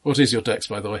 What is your dex,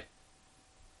 by the way?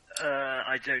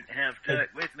 I don't have Dirk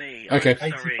with me. Okay. I'm sorry,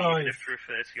 you're 85. going to have to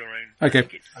refer to your own. Okay. I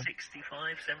think it's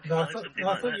 65, 75, No, I something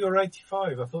thought like you were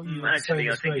 85. I thought you that. were the same Actually,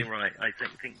 I as think me. you're right. I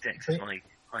don't think Dex is my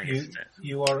highest stat.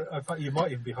 You are. In fact, you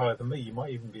might even be higher than me. You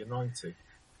might even be a 90.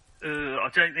 I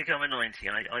don't think I'm a 90.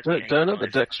 I'd Don't be know the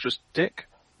 85. dexterous dick.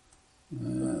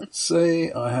 Let's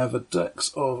see, I have a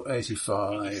dex of He used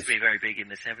 85 to be very big in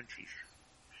the 70s.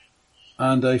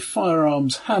 and a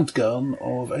firearms handgun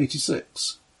of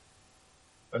 86.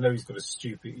 I know he's got a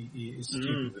stupid. He is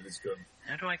stupid with his gun.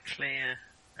 How do I clear?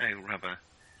 Oh, rubber.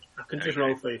 I can just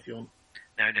roll for you if you want.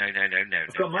 No.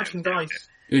 I've got matching dice.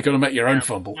 You've got to make your own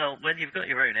fumble. Well, when you've got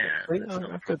your own app, that's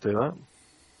not I a could do that.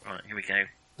 Right, here we go.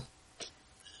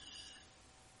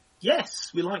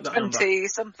 Yes, we like that number. 20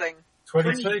 something.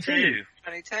 22. 22.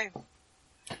 22.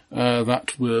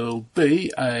 That will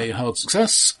be a hard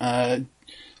success. And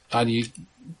you,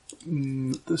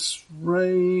 this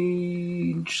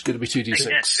range is going to be I think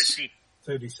that's 2d6, 50.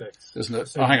 36. isn't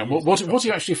it? Oh, hang on. What are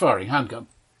you actually firing? Handgun?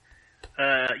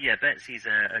 Yeah, Betsy's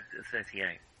a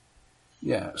 38.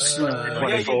 Yeah. yeah,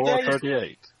 24 or yeah.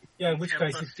 38. Yeah, in which 10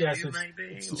 case plus it's, yes, 2 it's,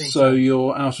 maybe? it's decent. So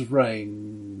you're out of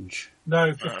range.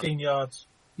 No, 15 yards.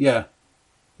 Yeah.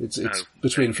 It's Oh,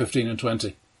 between okay. 15 and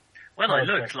 20. Well, I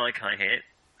Okay. looked like I hit.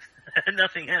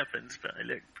 Nothing happens, but I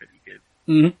looked pretty good.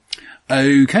 Mm-hmm.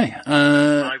 Okay.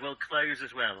 I will close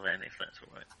as well then, if that's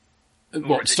all right. Or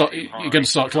What? is it Start? too You're high? going to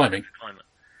start climbing?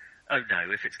 Oh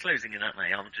no, if it's closing in that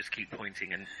way, I'll just keep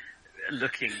pointing and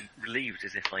looking relieved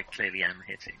as if I clearly am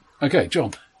hitting. Okay,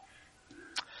 John.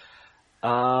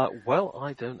 Well,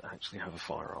 I don't actually have a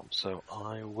firearm, so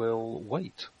I will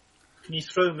wait. Can you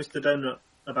throw Mr. Donut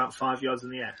about 5 yards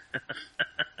in the air?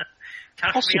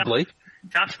 Touch Possibly. Me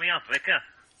up. Touch me up, Vicar.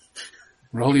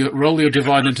 Roll your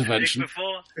divine Touched the dick intervention.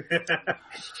 Before.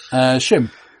 Shim.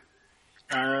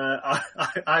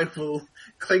 I will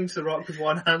cling to the rock with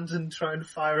one hand and try and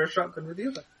fire a shotgun with the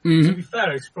other. To be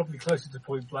fair, it's probably closer to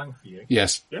point blank for you.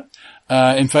 Yes.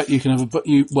 Yeah. In fact, you can have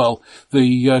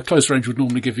the close range would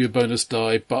normally give you a bonus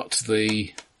die, but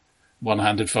the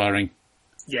one-handed firing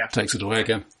Yeah, takes it away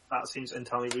again. that seems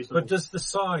entirely reasonable. But does the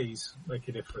size make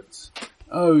a difference?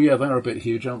 Oh yeah, they're a bit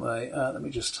huge, aren't they? Let me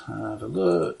just have a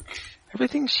look.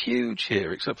 Everything's huge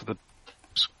here except for the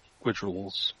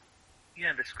squidrels.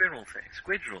 Yeah, the squirrel thing.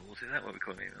 Squidrels, is that what we're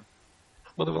calling them?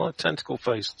 Well, they were like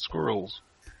tentacle-faced squirrels.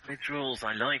 Squidrels,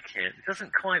 I like it. It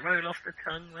doesn't quite roll off the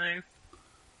tongue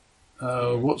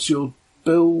though. What's your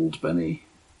build, Benny?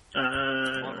 What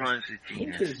rhymes with I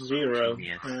think genus? it's 0.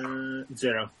 Genius.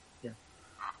 0.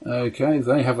 Okay,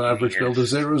 they have an average build of Yes.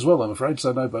 0 as well, I'm afraid,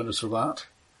 so no bonus for that.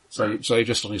 So you're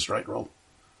just on your straight roll.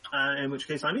 In which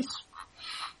case I miss.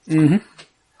 Mm-hmm.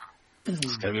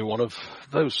 It's going to be one of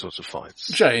those sorts of fights.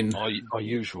 Jane. Our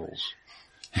usuals.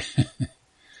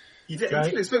 You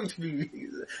didn't expect to be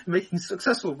making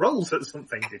successful rolls at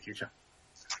something, did you, John?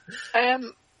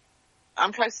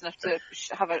 I'm close enough to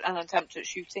have an attempt at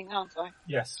shooting, aren't I?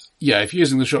 Yes. Yeah, if you're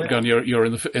using the shotgun, you're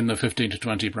in the 15 to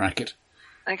 20 bracket.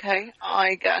 Okay,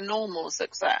 I get a normal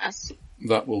success.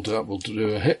 That will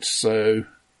do a hit. So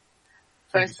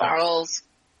Both barrels,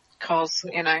 cause,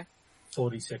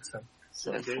 46 then.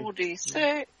 so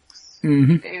 46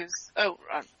 Mhm. is,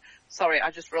 right. Sorry,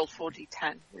 I just rolled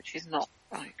 4d10, which is not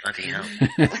right. Bloody hell.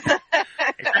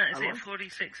 Is it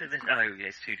 46 of this? Oh, yeah,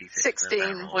 it's 2d6.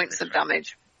 16 points of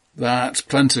damage. that's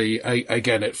plenty.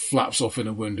 Again, it flaps off in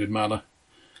a wounded manner,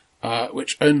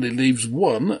 which only leaves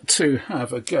one to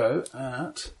have a go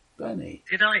at Benny.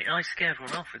 Did I scared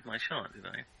one off with my shot, did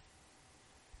I?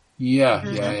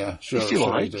 Yeah. Sure, If you sure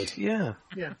like, you did. yeah.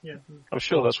 Yeah. I'm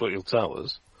sure that's what you'll tell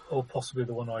us. Or possibly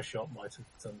the one I shot might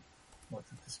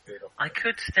have disappeared off. I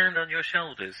could stand on your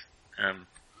shoulders, John.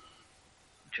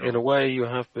 In a way, you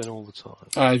have been all the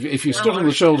time. If you stood on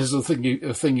the shoulders of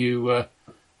the thing you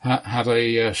had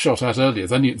a shot at earlier,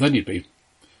 then you'd be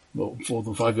more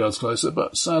than 5 yards closer.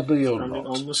 But sadly, you're Standing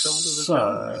not. on the shoulders of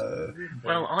So,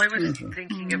 Well, I was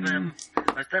thinking of,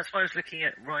 that's why I was looking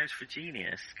at Rhymes for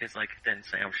Genius, because I could then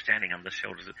say I was standing on the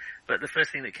shoulders of, but the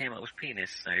first thing that came up was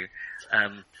penis, so,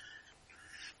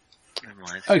 never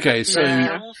mind. okay, so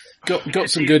Yeah. got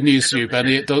some good news for you,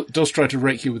 Benny. It does try to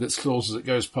rake you with its claws as it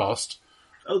goes past,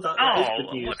 Oh, that is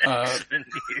good news. what excellent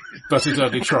news. but it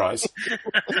only tries.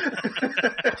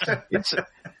 It's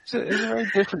a very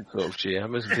different sort of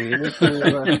GM, isn't he? You need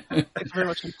to very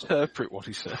much interpret what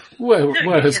he says.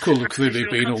 Where has Call of Cthulhu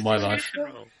been all my life?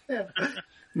 Roll.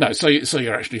 No, so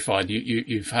you're actually fine.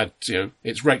 You've had,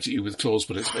 it's raked at you with claws,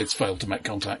 but it's failed to make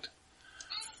contact.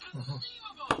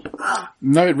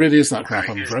 No, it really is that crap,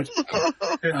 I'm afraid.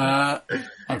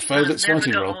 I've failed its Never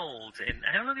fighting got roll. old.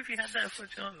 How long have you had that for,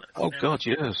 John? Oh God,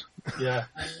 yes. Yeah.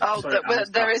 Oh, Sorry,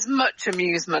 there is much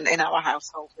amusement in our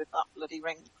household with that bloody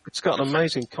ring. It's got an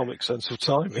amazing comic sense of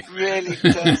timing. Really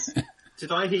does.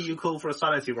 Did I hear you call for a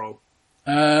sanity roll?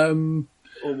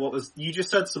 Or what was, you just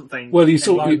said something. Well, you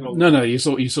saw, line roll. you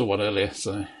saw one earlier,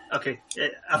 so. Okay, I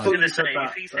I thought was you going to said say, that,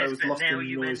 if he but I says was that lost now in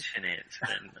you noise. mention it,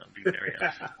 then I'll be very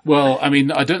upset. Well, I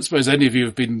mean, I don't suppose any of you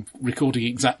have been recording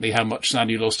exactly how much sand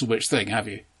you lost to which thing, have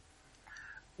you?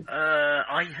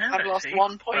 I have I've lost actually,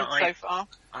 1 point but so far.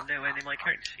 I'm nowhere near my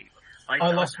character sheet.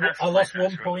 I lost passed 1 my first roll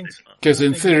point. this one. Because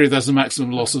in theory, there's a maximum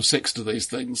loss of 6 to these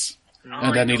things.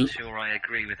 I'm any- not sure I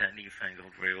agree with that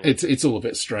newfangled rule. It's all a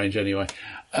bit strange anyway.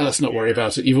 Let's not worry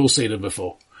about it. You've all seen them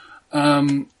before.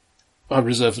 I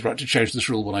reserve the right to change this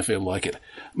rule when I feel like it.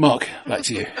 Mark, back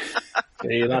to you.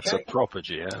 Yeah, that's a proper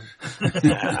GM.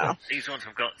 These ones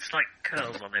have got slight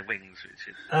curls on their wings, which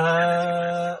is...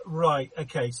 Right.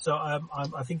 Okay. So I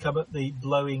think I'm at the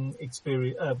blowing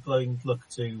luck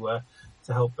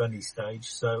to help Benny stage.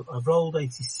 So I've rolled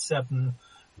 87.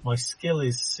 My skill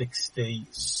is 60.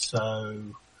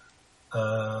 So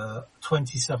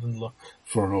 27 luck.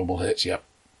 For a normal hit, yep.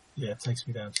 Yeah, it takes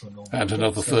me down to a normal. And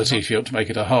another So 30 if you want to make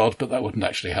it a hard, but that wouldn't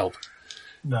actually help.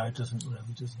 No, it doesn't really,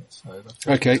 does it? So that's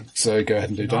Okay, so go ahead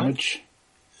and do 59. damage.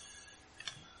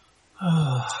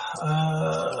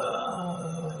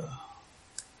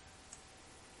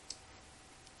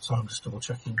 So I'm just double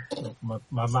checking.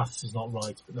 My maths is not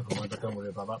right, but never mind. Don't worry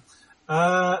about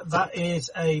that. That is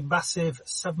a massive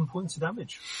 7 points of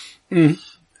damage. You've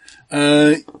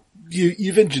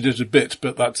injured it a bit,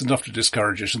 but that's enough to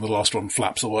discourage it, and the last one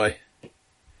flaps away.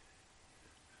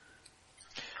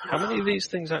 How many of these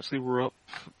things actually were up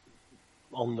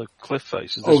on the cliff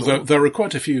face? Is this Oh, all- there are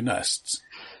quite a few nests.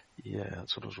 Yeah,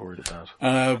 that's what I was worried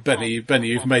about. Benny,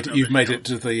 you've made it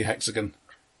to the hexagon.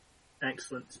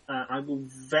 Excellent. I will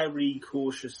very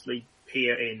cautiously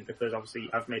peer in because obviously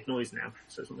I've made noise now,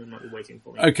 so something might be waiting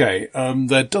for me. Okay,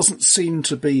 there doesn't seem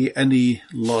to be any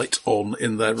light on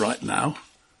in there right now.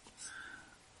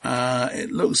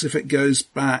 It looks if it goes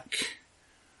back,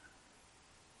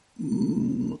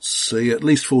 let's see, at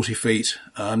least 40 feet.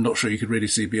 I'm not sure you could really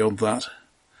see beyond that.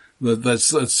 There's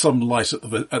some light at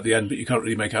the end, but you can't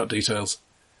really make out details.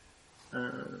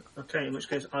 Okay, in which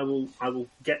case I will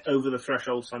get over the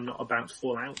threshold so I'm not about to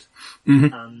fall out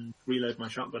and reload my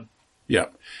shotgun. Yeah,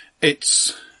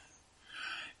 it's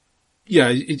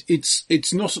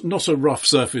not a rough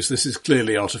surface. This is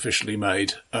clearly artificially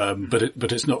made,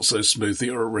 but it's not so smooth that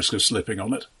you're at risk of slipping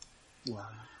on it. Wow.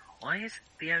 Why is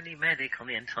the only medic on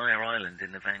the entire island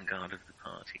in the vanguard of the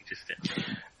party? Just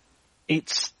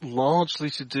It's largely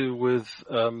to do with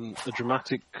the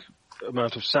dramatic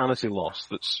amount of sanity loss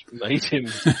that's made him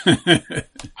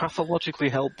pathologically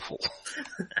helpful.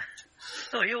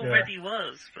 Oh, he already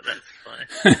was, but that's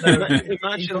fine.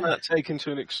 Imagine that taken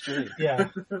to an extreme. Yeah.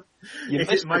 You If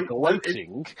missed it the might-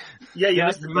 gloating. Yeah, you You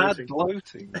missed had the mad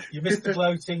gloating. gloating. You missed the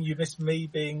gloating. You missed me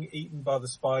being eaten by the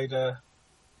spider.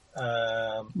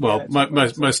 Well,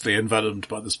 mostly envenomed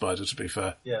by the spider, to be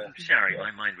fair. Yeah. Sorry,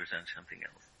 my mind was on something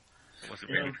else. I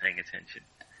wasn't really paying attention.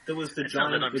 There was the It's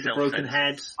not that giant I'm with the broken self-centered.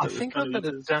 head. I that think was I'd better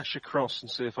Eaters. dash across and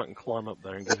see if I can climb up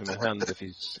there and give him a hand if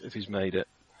he's made it.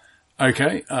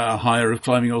 Okay, higher of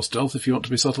climbing or stealth if you want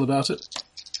to be subtle about it.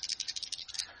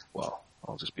 Well,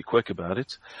 I'll just be quick about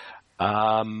it.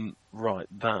 Right,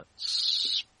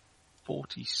 that's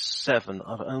 47.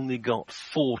 I've only got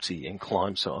 40 in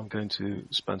climb, so I'm going to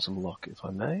spend some luck, if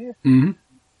I may. Mm-hmm.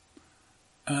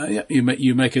 Yeah,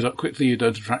 you make it up quickly. You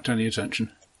don't attract any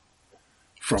attention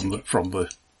from the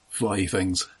flyy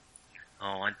things.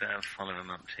 Oh, I'd better follow him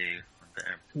up too.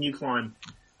 Can you climb?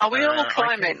 Are we all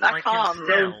climbing? I can't.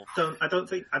 I don't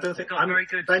think. got very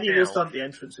good Benny will stealth. stand at the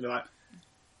entrance and be like,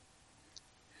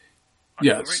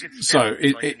 Yes, so I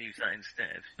can use that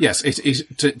instead. yes, it is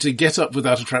to get up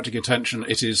without attracting attention.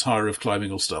 It is higher of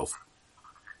climbing or stealth.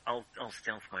 I'll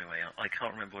stealth my way up. I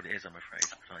can't remember what it is, I'm afraid,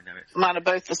 but I know it's. Mine are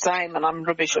both the same, and I'm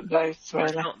rubbish at both.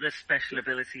 I've Really. got the special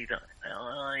ability that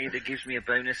either gives me a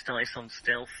bonus dice on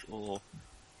stealth, or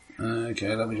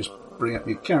Okay, let me just bring up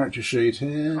your character sheet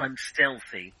here. I'm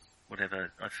stealthy.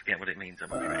 Whatever, I forget what it means,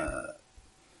 I'm afraid.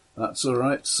 That's all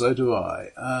right. So do I.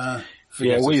 Yeah,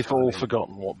 forget we've it's all fine.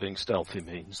 forgotten what being stealthy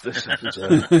means. This is,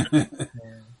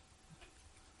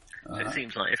 So it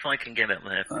seems like if I can get up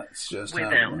there That's just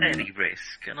without any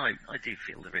risk, and I do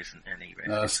feel there isn't any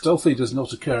risk. stealthy does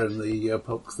not occur in the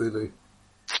Pulp Cthulhu.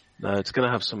 no, it's going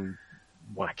to have some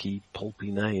wacky,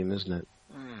 pulpy name, isn't it?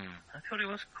 I thought it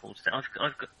was called stealth.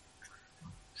 I've got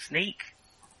sneak.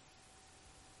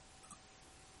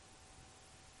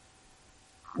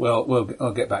 Well,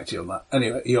 I'll get back to you on that.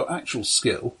 Anyway, your actual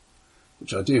skill,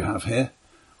 which I do have here,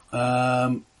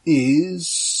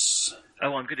 is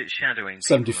Oh, I'm good at shadowing people.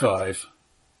 75.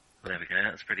 There we go.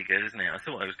 That's pretty good, isn't it? I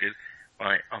thought I was good.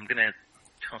 Right, I'm going to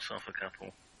toss off a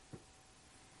couple.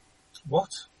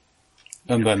 What?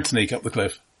 And then sneak up the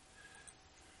cliff.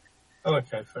 Oh,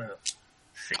 okay, fair enough.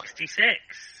 66.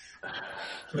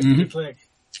 Click, click.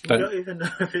 I Don't- don't even know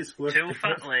if it's worth Two it.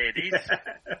 fat ladies.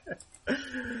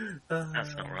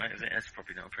 That's not right, is it? That's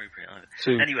probably not appropriate either.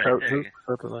 So, Anyway, there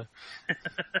we go.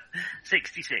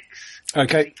 66.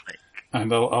 Okay.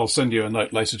 And I'll send you a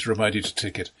note later to remind you to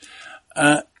tick it.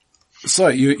 So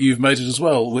you've made it as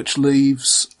well, which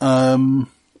leaves Don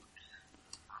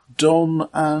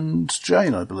and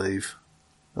Jane, I believe,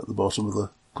 at the bottom of the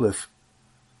cliff.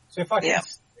 So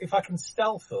if I can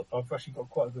stealth up, I've actually got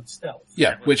quite a good stealth.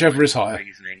 Yeah, whichever is higher.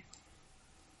 Reasoning.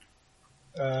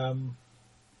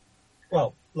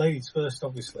 Well, ladies first,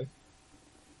 obviously.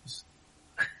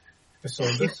 For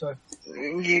Saunders, so.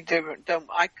 You don't.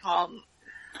 I can't.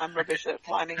 I'm rubbish at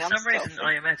climbing. For I'm some reason,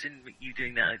 stealthy. I imagine you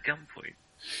doing that at gunpoint.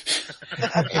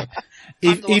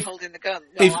 I'm the one holding the gun.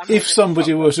 No, I'm holding If somebody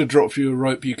the gun. were to drop you a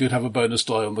rope, you could have a bonus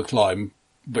die on the climb,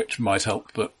 which might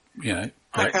help, but, Okay.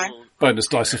 bonus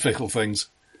dice are fickle things.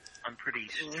 I'm pretty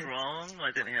strong.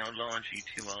 I don't know how large you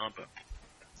two are,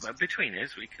 but between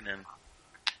us, we can.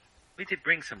 We did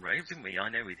bring some rope, didn't we? I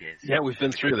know we did. Yeah, we've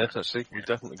been through this, actually. We've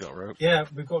definitely got rope. Yeah,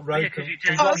 we've got rope. Yeah, because you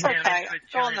and- jumped Oh, it's down okay. into a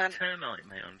Go on giant then. termite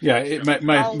mound. Yeah, it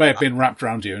may have been wrapped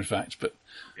around you, in fact, but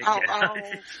I'll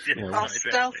I'll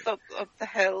stealth up the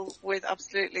hill with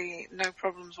absolutely no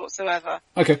problems whatsoever.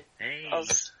 okay. Hey.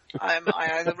 Because I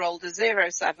either rolled a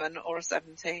 07 or a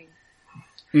 17,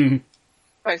 hmm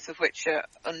both of which are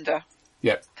under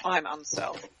Yeah, climb and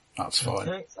stealth. that's fine.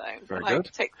 Okay. So Very I good.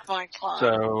 tick my climb. So,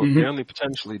 Mhm. the only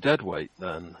potentially dead weight,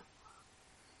 then.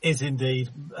 Is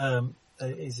indeed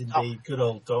good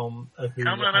old Dom, who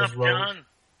Come on has up, rolled, John.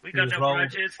 We who got has no rolled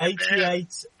grudges. to bear.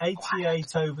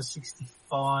 88 over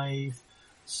 65,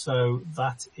 so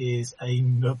that is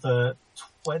another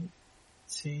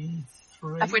 23.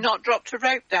 Have we not dropped a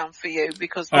rope down for you?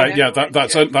 Because Yeah,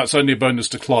 that's only a bonus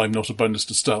to climb, not a bonus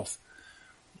to stealth.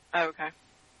 Oh, okay.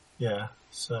 Yeah,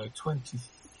 so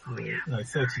 23, no,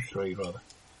 33 rather.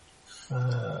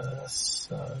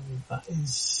 So that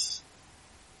is,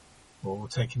 well,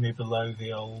 taking me below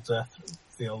the old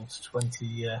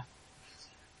 20,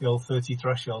 the old 30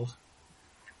 threshold.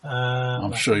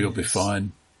 I'm that sure you'll be is-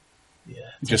 fine.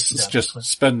 Yeah. Just takes it down to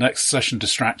spend next session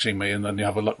distracting me, and then you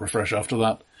have a luck refresh after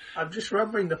that. I'm just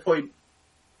remembering the point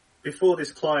before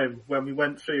this climb when we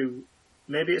went through.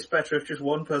 Maybe it's better if just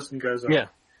one person goes up Yeah.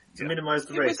 to minimise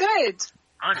the You were risk. dead.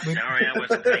 I'm sorry, I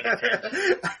wasn't paying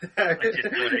attention. I just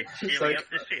thought it It's cheering like, up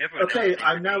the shit. Everyone okay, else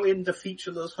I'm now in the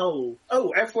featureless hole. Oh,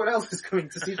 everyone else is coming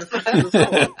to see the featureless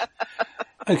hole.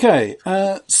 Okay,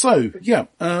 so yeah,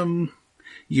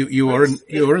 you are in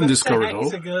this It's a corridor.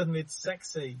 hexagon, it's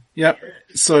sexy. Yep.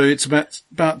 So it's about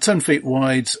 10 feet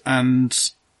wide and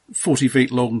 40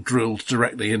 feet long, drilled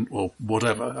directly in, or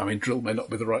whatever. I mean, drill may not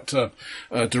be the right term.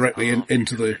 Directly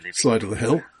into the side of the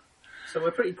hill. So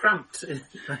we're pretty cramped in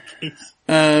that case.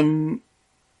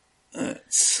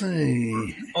 Let's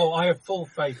see. Oh, I have full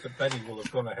faith that Benny will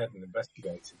have gone ahead and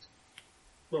investigated.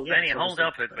 Well, yeah, Benny, it's hold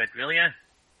obviously- up a bit, will you?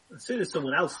 As soon as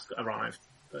someone else arrived.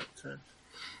 But actually,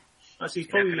 he's You're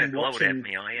probably not been going to gloat at watching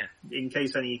me, are you? in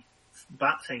case any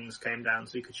bat things came down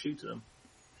so he could shoot at them.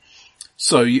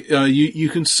 So you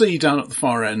can see down at the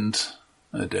far end.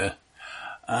 Oh dear.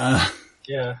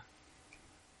 Yeah.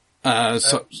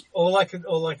 So All I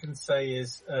can say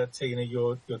is, Tina,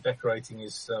 your decorating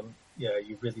is,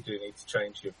 you really do need to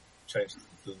change change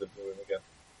the living room again.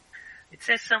 It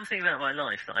says something about my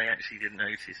life that I actually didn't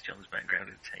notice John's background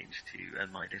had changed to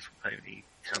My Little Pony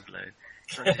tableau.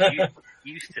 So I'm just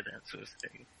used to that sort of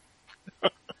thing.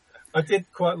 I did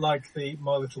quite like the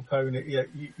My Little Pony. Yeah,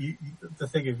 the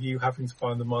thing of you having to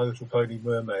find the My Little Pony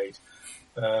mermaid,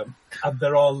 and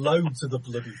there are loads of the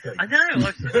bloody thing. I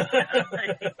know.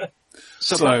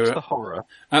 So So, that's the horror.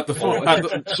 At the Or far, a at the,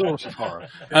 different sort of horror.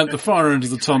 at the far end of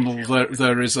the tunnel,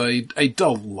 there is a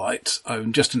dull light,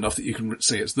 just enough that you can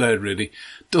see it's there. Really,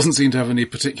 doesn't seem to have any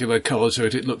particular colour to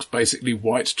it. It looks basically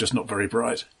white, just not very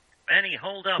bright. Benny,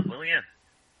 hold up, will you?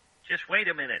 Just wait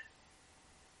a minute.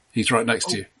 He's right next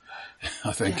to you,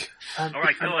 I think. All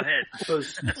right, go ahead. I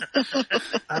suppose,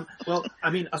 well, I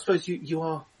mean, I suppose you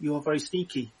are very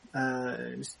sneaky,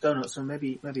 Mr. Donut. So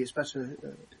maybe it's better.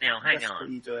 Now, hang best on.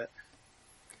 that you do it.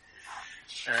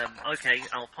 Okay,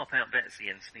 I'll pop out Betsy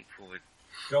and sneak forward.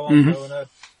 Go on, Donut.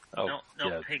 Oh, Not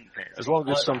yeah. pink Betsy. As long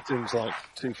as something's like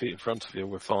 2 feet in front of you,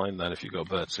 we're fine then if you've got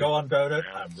birds. Go on, Donut.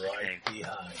 I'm Okay. right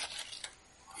behind.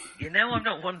 You know I'm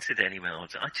not wanted anymore.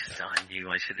 I knew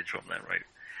I should have dropped that rope.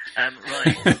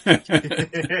 Right.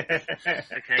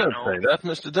 Okay, Don't I'll, say that,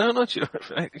 Mr. Donut.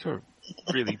 You're a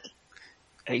really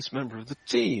ace member of the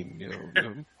team.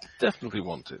 You're definitely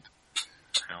wanted.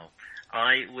 oh,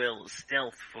 I will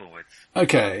stealth forwards.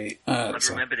 Okay, I've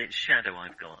so- remembered it's shadow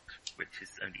I've got, which is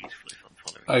only useful if I'm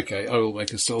following. okay, I will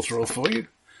make a stealth roll for you.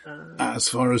 As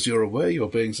far as you're aware, you're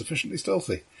being sufficiently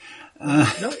stealthy. No,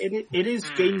 it is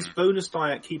gains bonus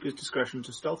die at Keeper's discretion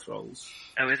to stealth rolls,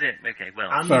 Oh, is it? Okay, well,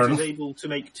 and Fair is enough. able to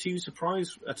make 2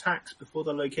 surprise attacks before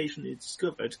the location is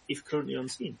discovered, if currently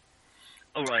unseen.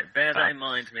 alright, bear that in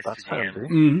mind, Mr. That's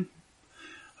GM.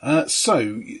 handy.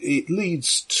 So it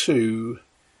leads to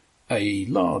a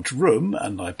large room,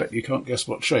 and I bet you can't guess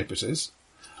what shape it is.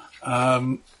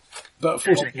 About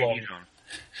 40, Tetrahedron.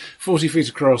 40 feet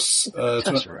across,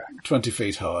 Tesseract. 20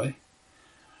 feet high.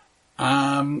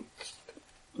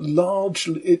 Large,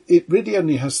 it really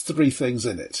only has 3 things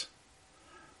in it.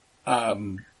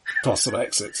 Plus some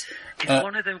exits. Is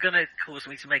one of them going to cause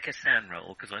me to make a sand roll?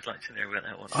 Because I'd like to know where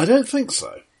that one is. I don't think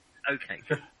so. Okay.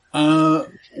 You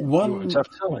One, won't have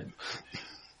time.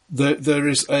 there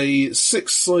is a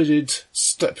 6-sided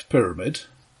step pyramid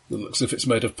that looks as if it's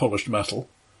made of polished metal.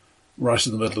 Right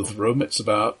in the middle of the room. It's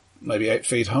about maybe 8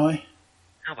 feet high.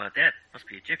 How about that? Must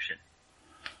be Egyptian.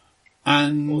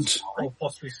 And Or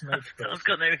possibly snake I've people.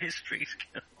 got no history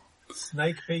skill.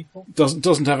 Snake people?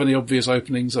 doesn't have any obvious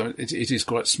openings. It is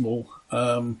quite small.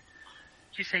 Did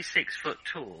you say 6 foot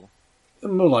tall?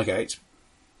 More like 8.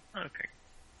 Okay.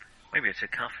 Maybe it's a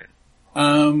coffin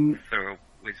for a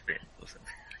whiz bit or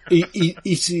something.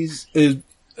 It is,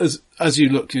 as you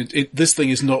look, this thing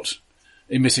is not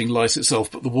emitting light itself,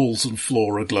 but the walls and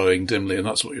floor are glowing dimly, and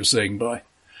that's what you're seeing by.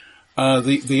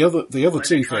 The other Like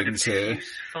two a kind of things here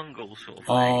diffuse fungal sort of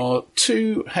thing. are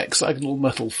 2 hexagonal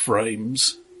metal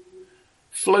frames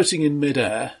floating in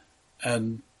midair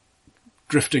and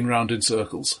drifting round in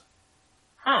circles.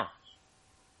 Huh.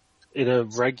 In a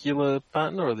regular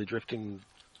pattern, or are they drifting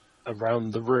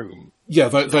around the room? Yeah,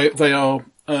 they are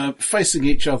facing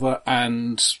each other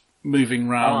and moving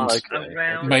round, okay.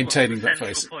 Around maintaining what's the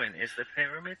that central face. point? Is the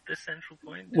pyramid the central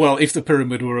point? Well, if the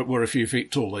pyramid were a few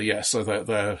feet taller, yes. So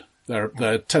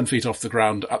they're 10 feet off the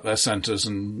ground at their centres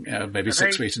and maybe Are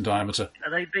 6 they- feet in diameter.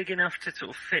 Are they big enough to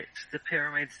sort of fit the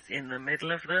pyramids in the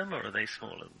middle of them, or are they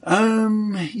smaller?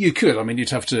 You could. I mean, you'd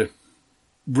have to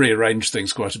rearrange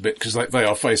things quite a bit because they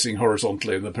are facing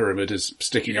horizontally and the pyramid is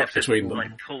sticking You'd up have to, between them.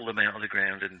 like, pull them out of the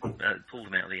ground and pull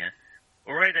them out of the air.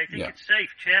 All right, I think Yeah. it's safe,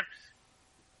 chaps.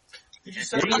 Did you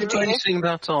say What are you basing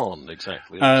that on,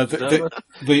 exactly?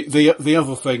 The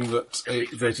other thing that Please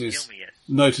that kill is me yet.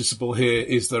 noticeable here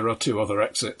is there are 2 other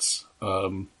exits.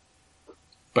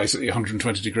 Basically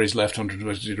 120 degrees left,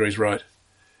 120 degrees right.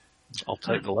 I'll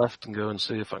take the left and go and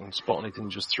see if I can spot anything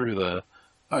just through there.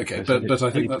 Okay, Okay, but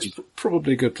I think that's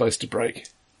probably a good place to break.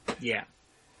 Yeah.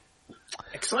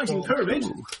 Exciting pyramid.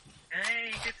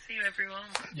 Hey, good to see you, everyone.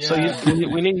 Yeah. So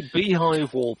we need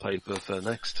beehive wallpaper for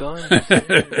next time.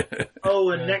 Oh,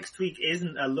 and next week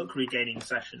isn't a luck regaining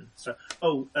session. So,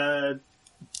 do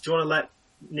you want to let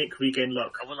Nick regain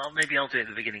luck? Oh, well, maybe I'll do it at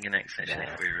the beginning of next session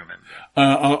if we remember.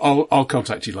 I'll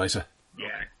contact you later.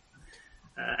 Yeah.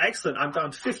 Excellent. I'm down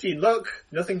to 15 luck.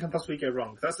 Nothing can possibly go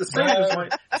wrong. That's the same as my.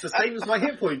 It's the same as my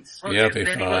hit points. Well, Yeah, then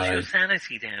be what's your fine.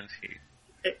 sanity down to?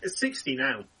 It's 60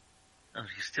 now. Oh,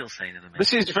 you're still saying in the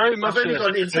This is very much only got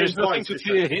an insane there's nothing voice to this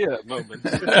fear time. here moment.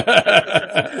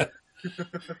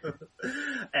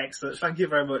 Excellent. Thank you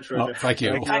very much, Oh, Roger. thank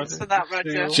you. Thanks for that,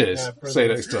 Roger. Cheers. Yeah, brilliant. See you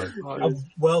next time.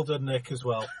 Well done, Nick, as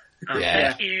well. Oh, Yeah.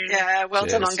 Thank you. Yeah, well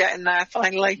done Cheers. on getting there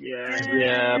finally. Yeah.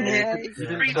 Yeah, but Yeah. you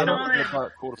didn't Free turn up time. until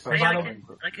about quarter Hey, past I nine,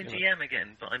 but, can you know. GM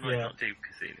again, but I might Yeah. not do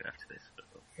Cthulhu after this. But...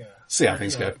 Yeah. See how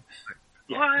things go.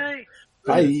 Bye.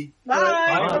 Bye.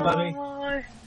 Bye. Bye, buddy. Bye.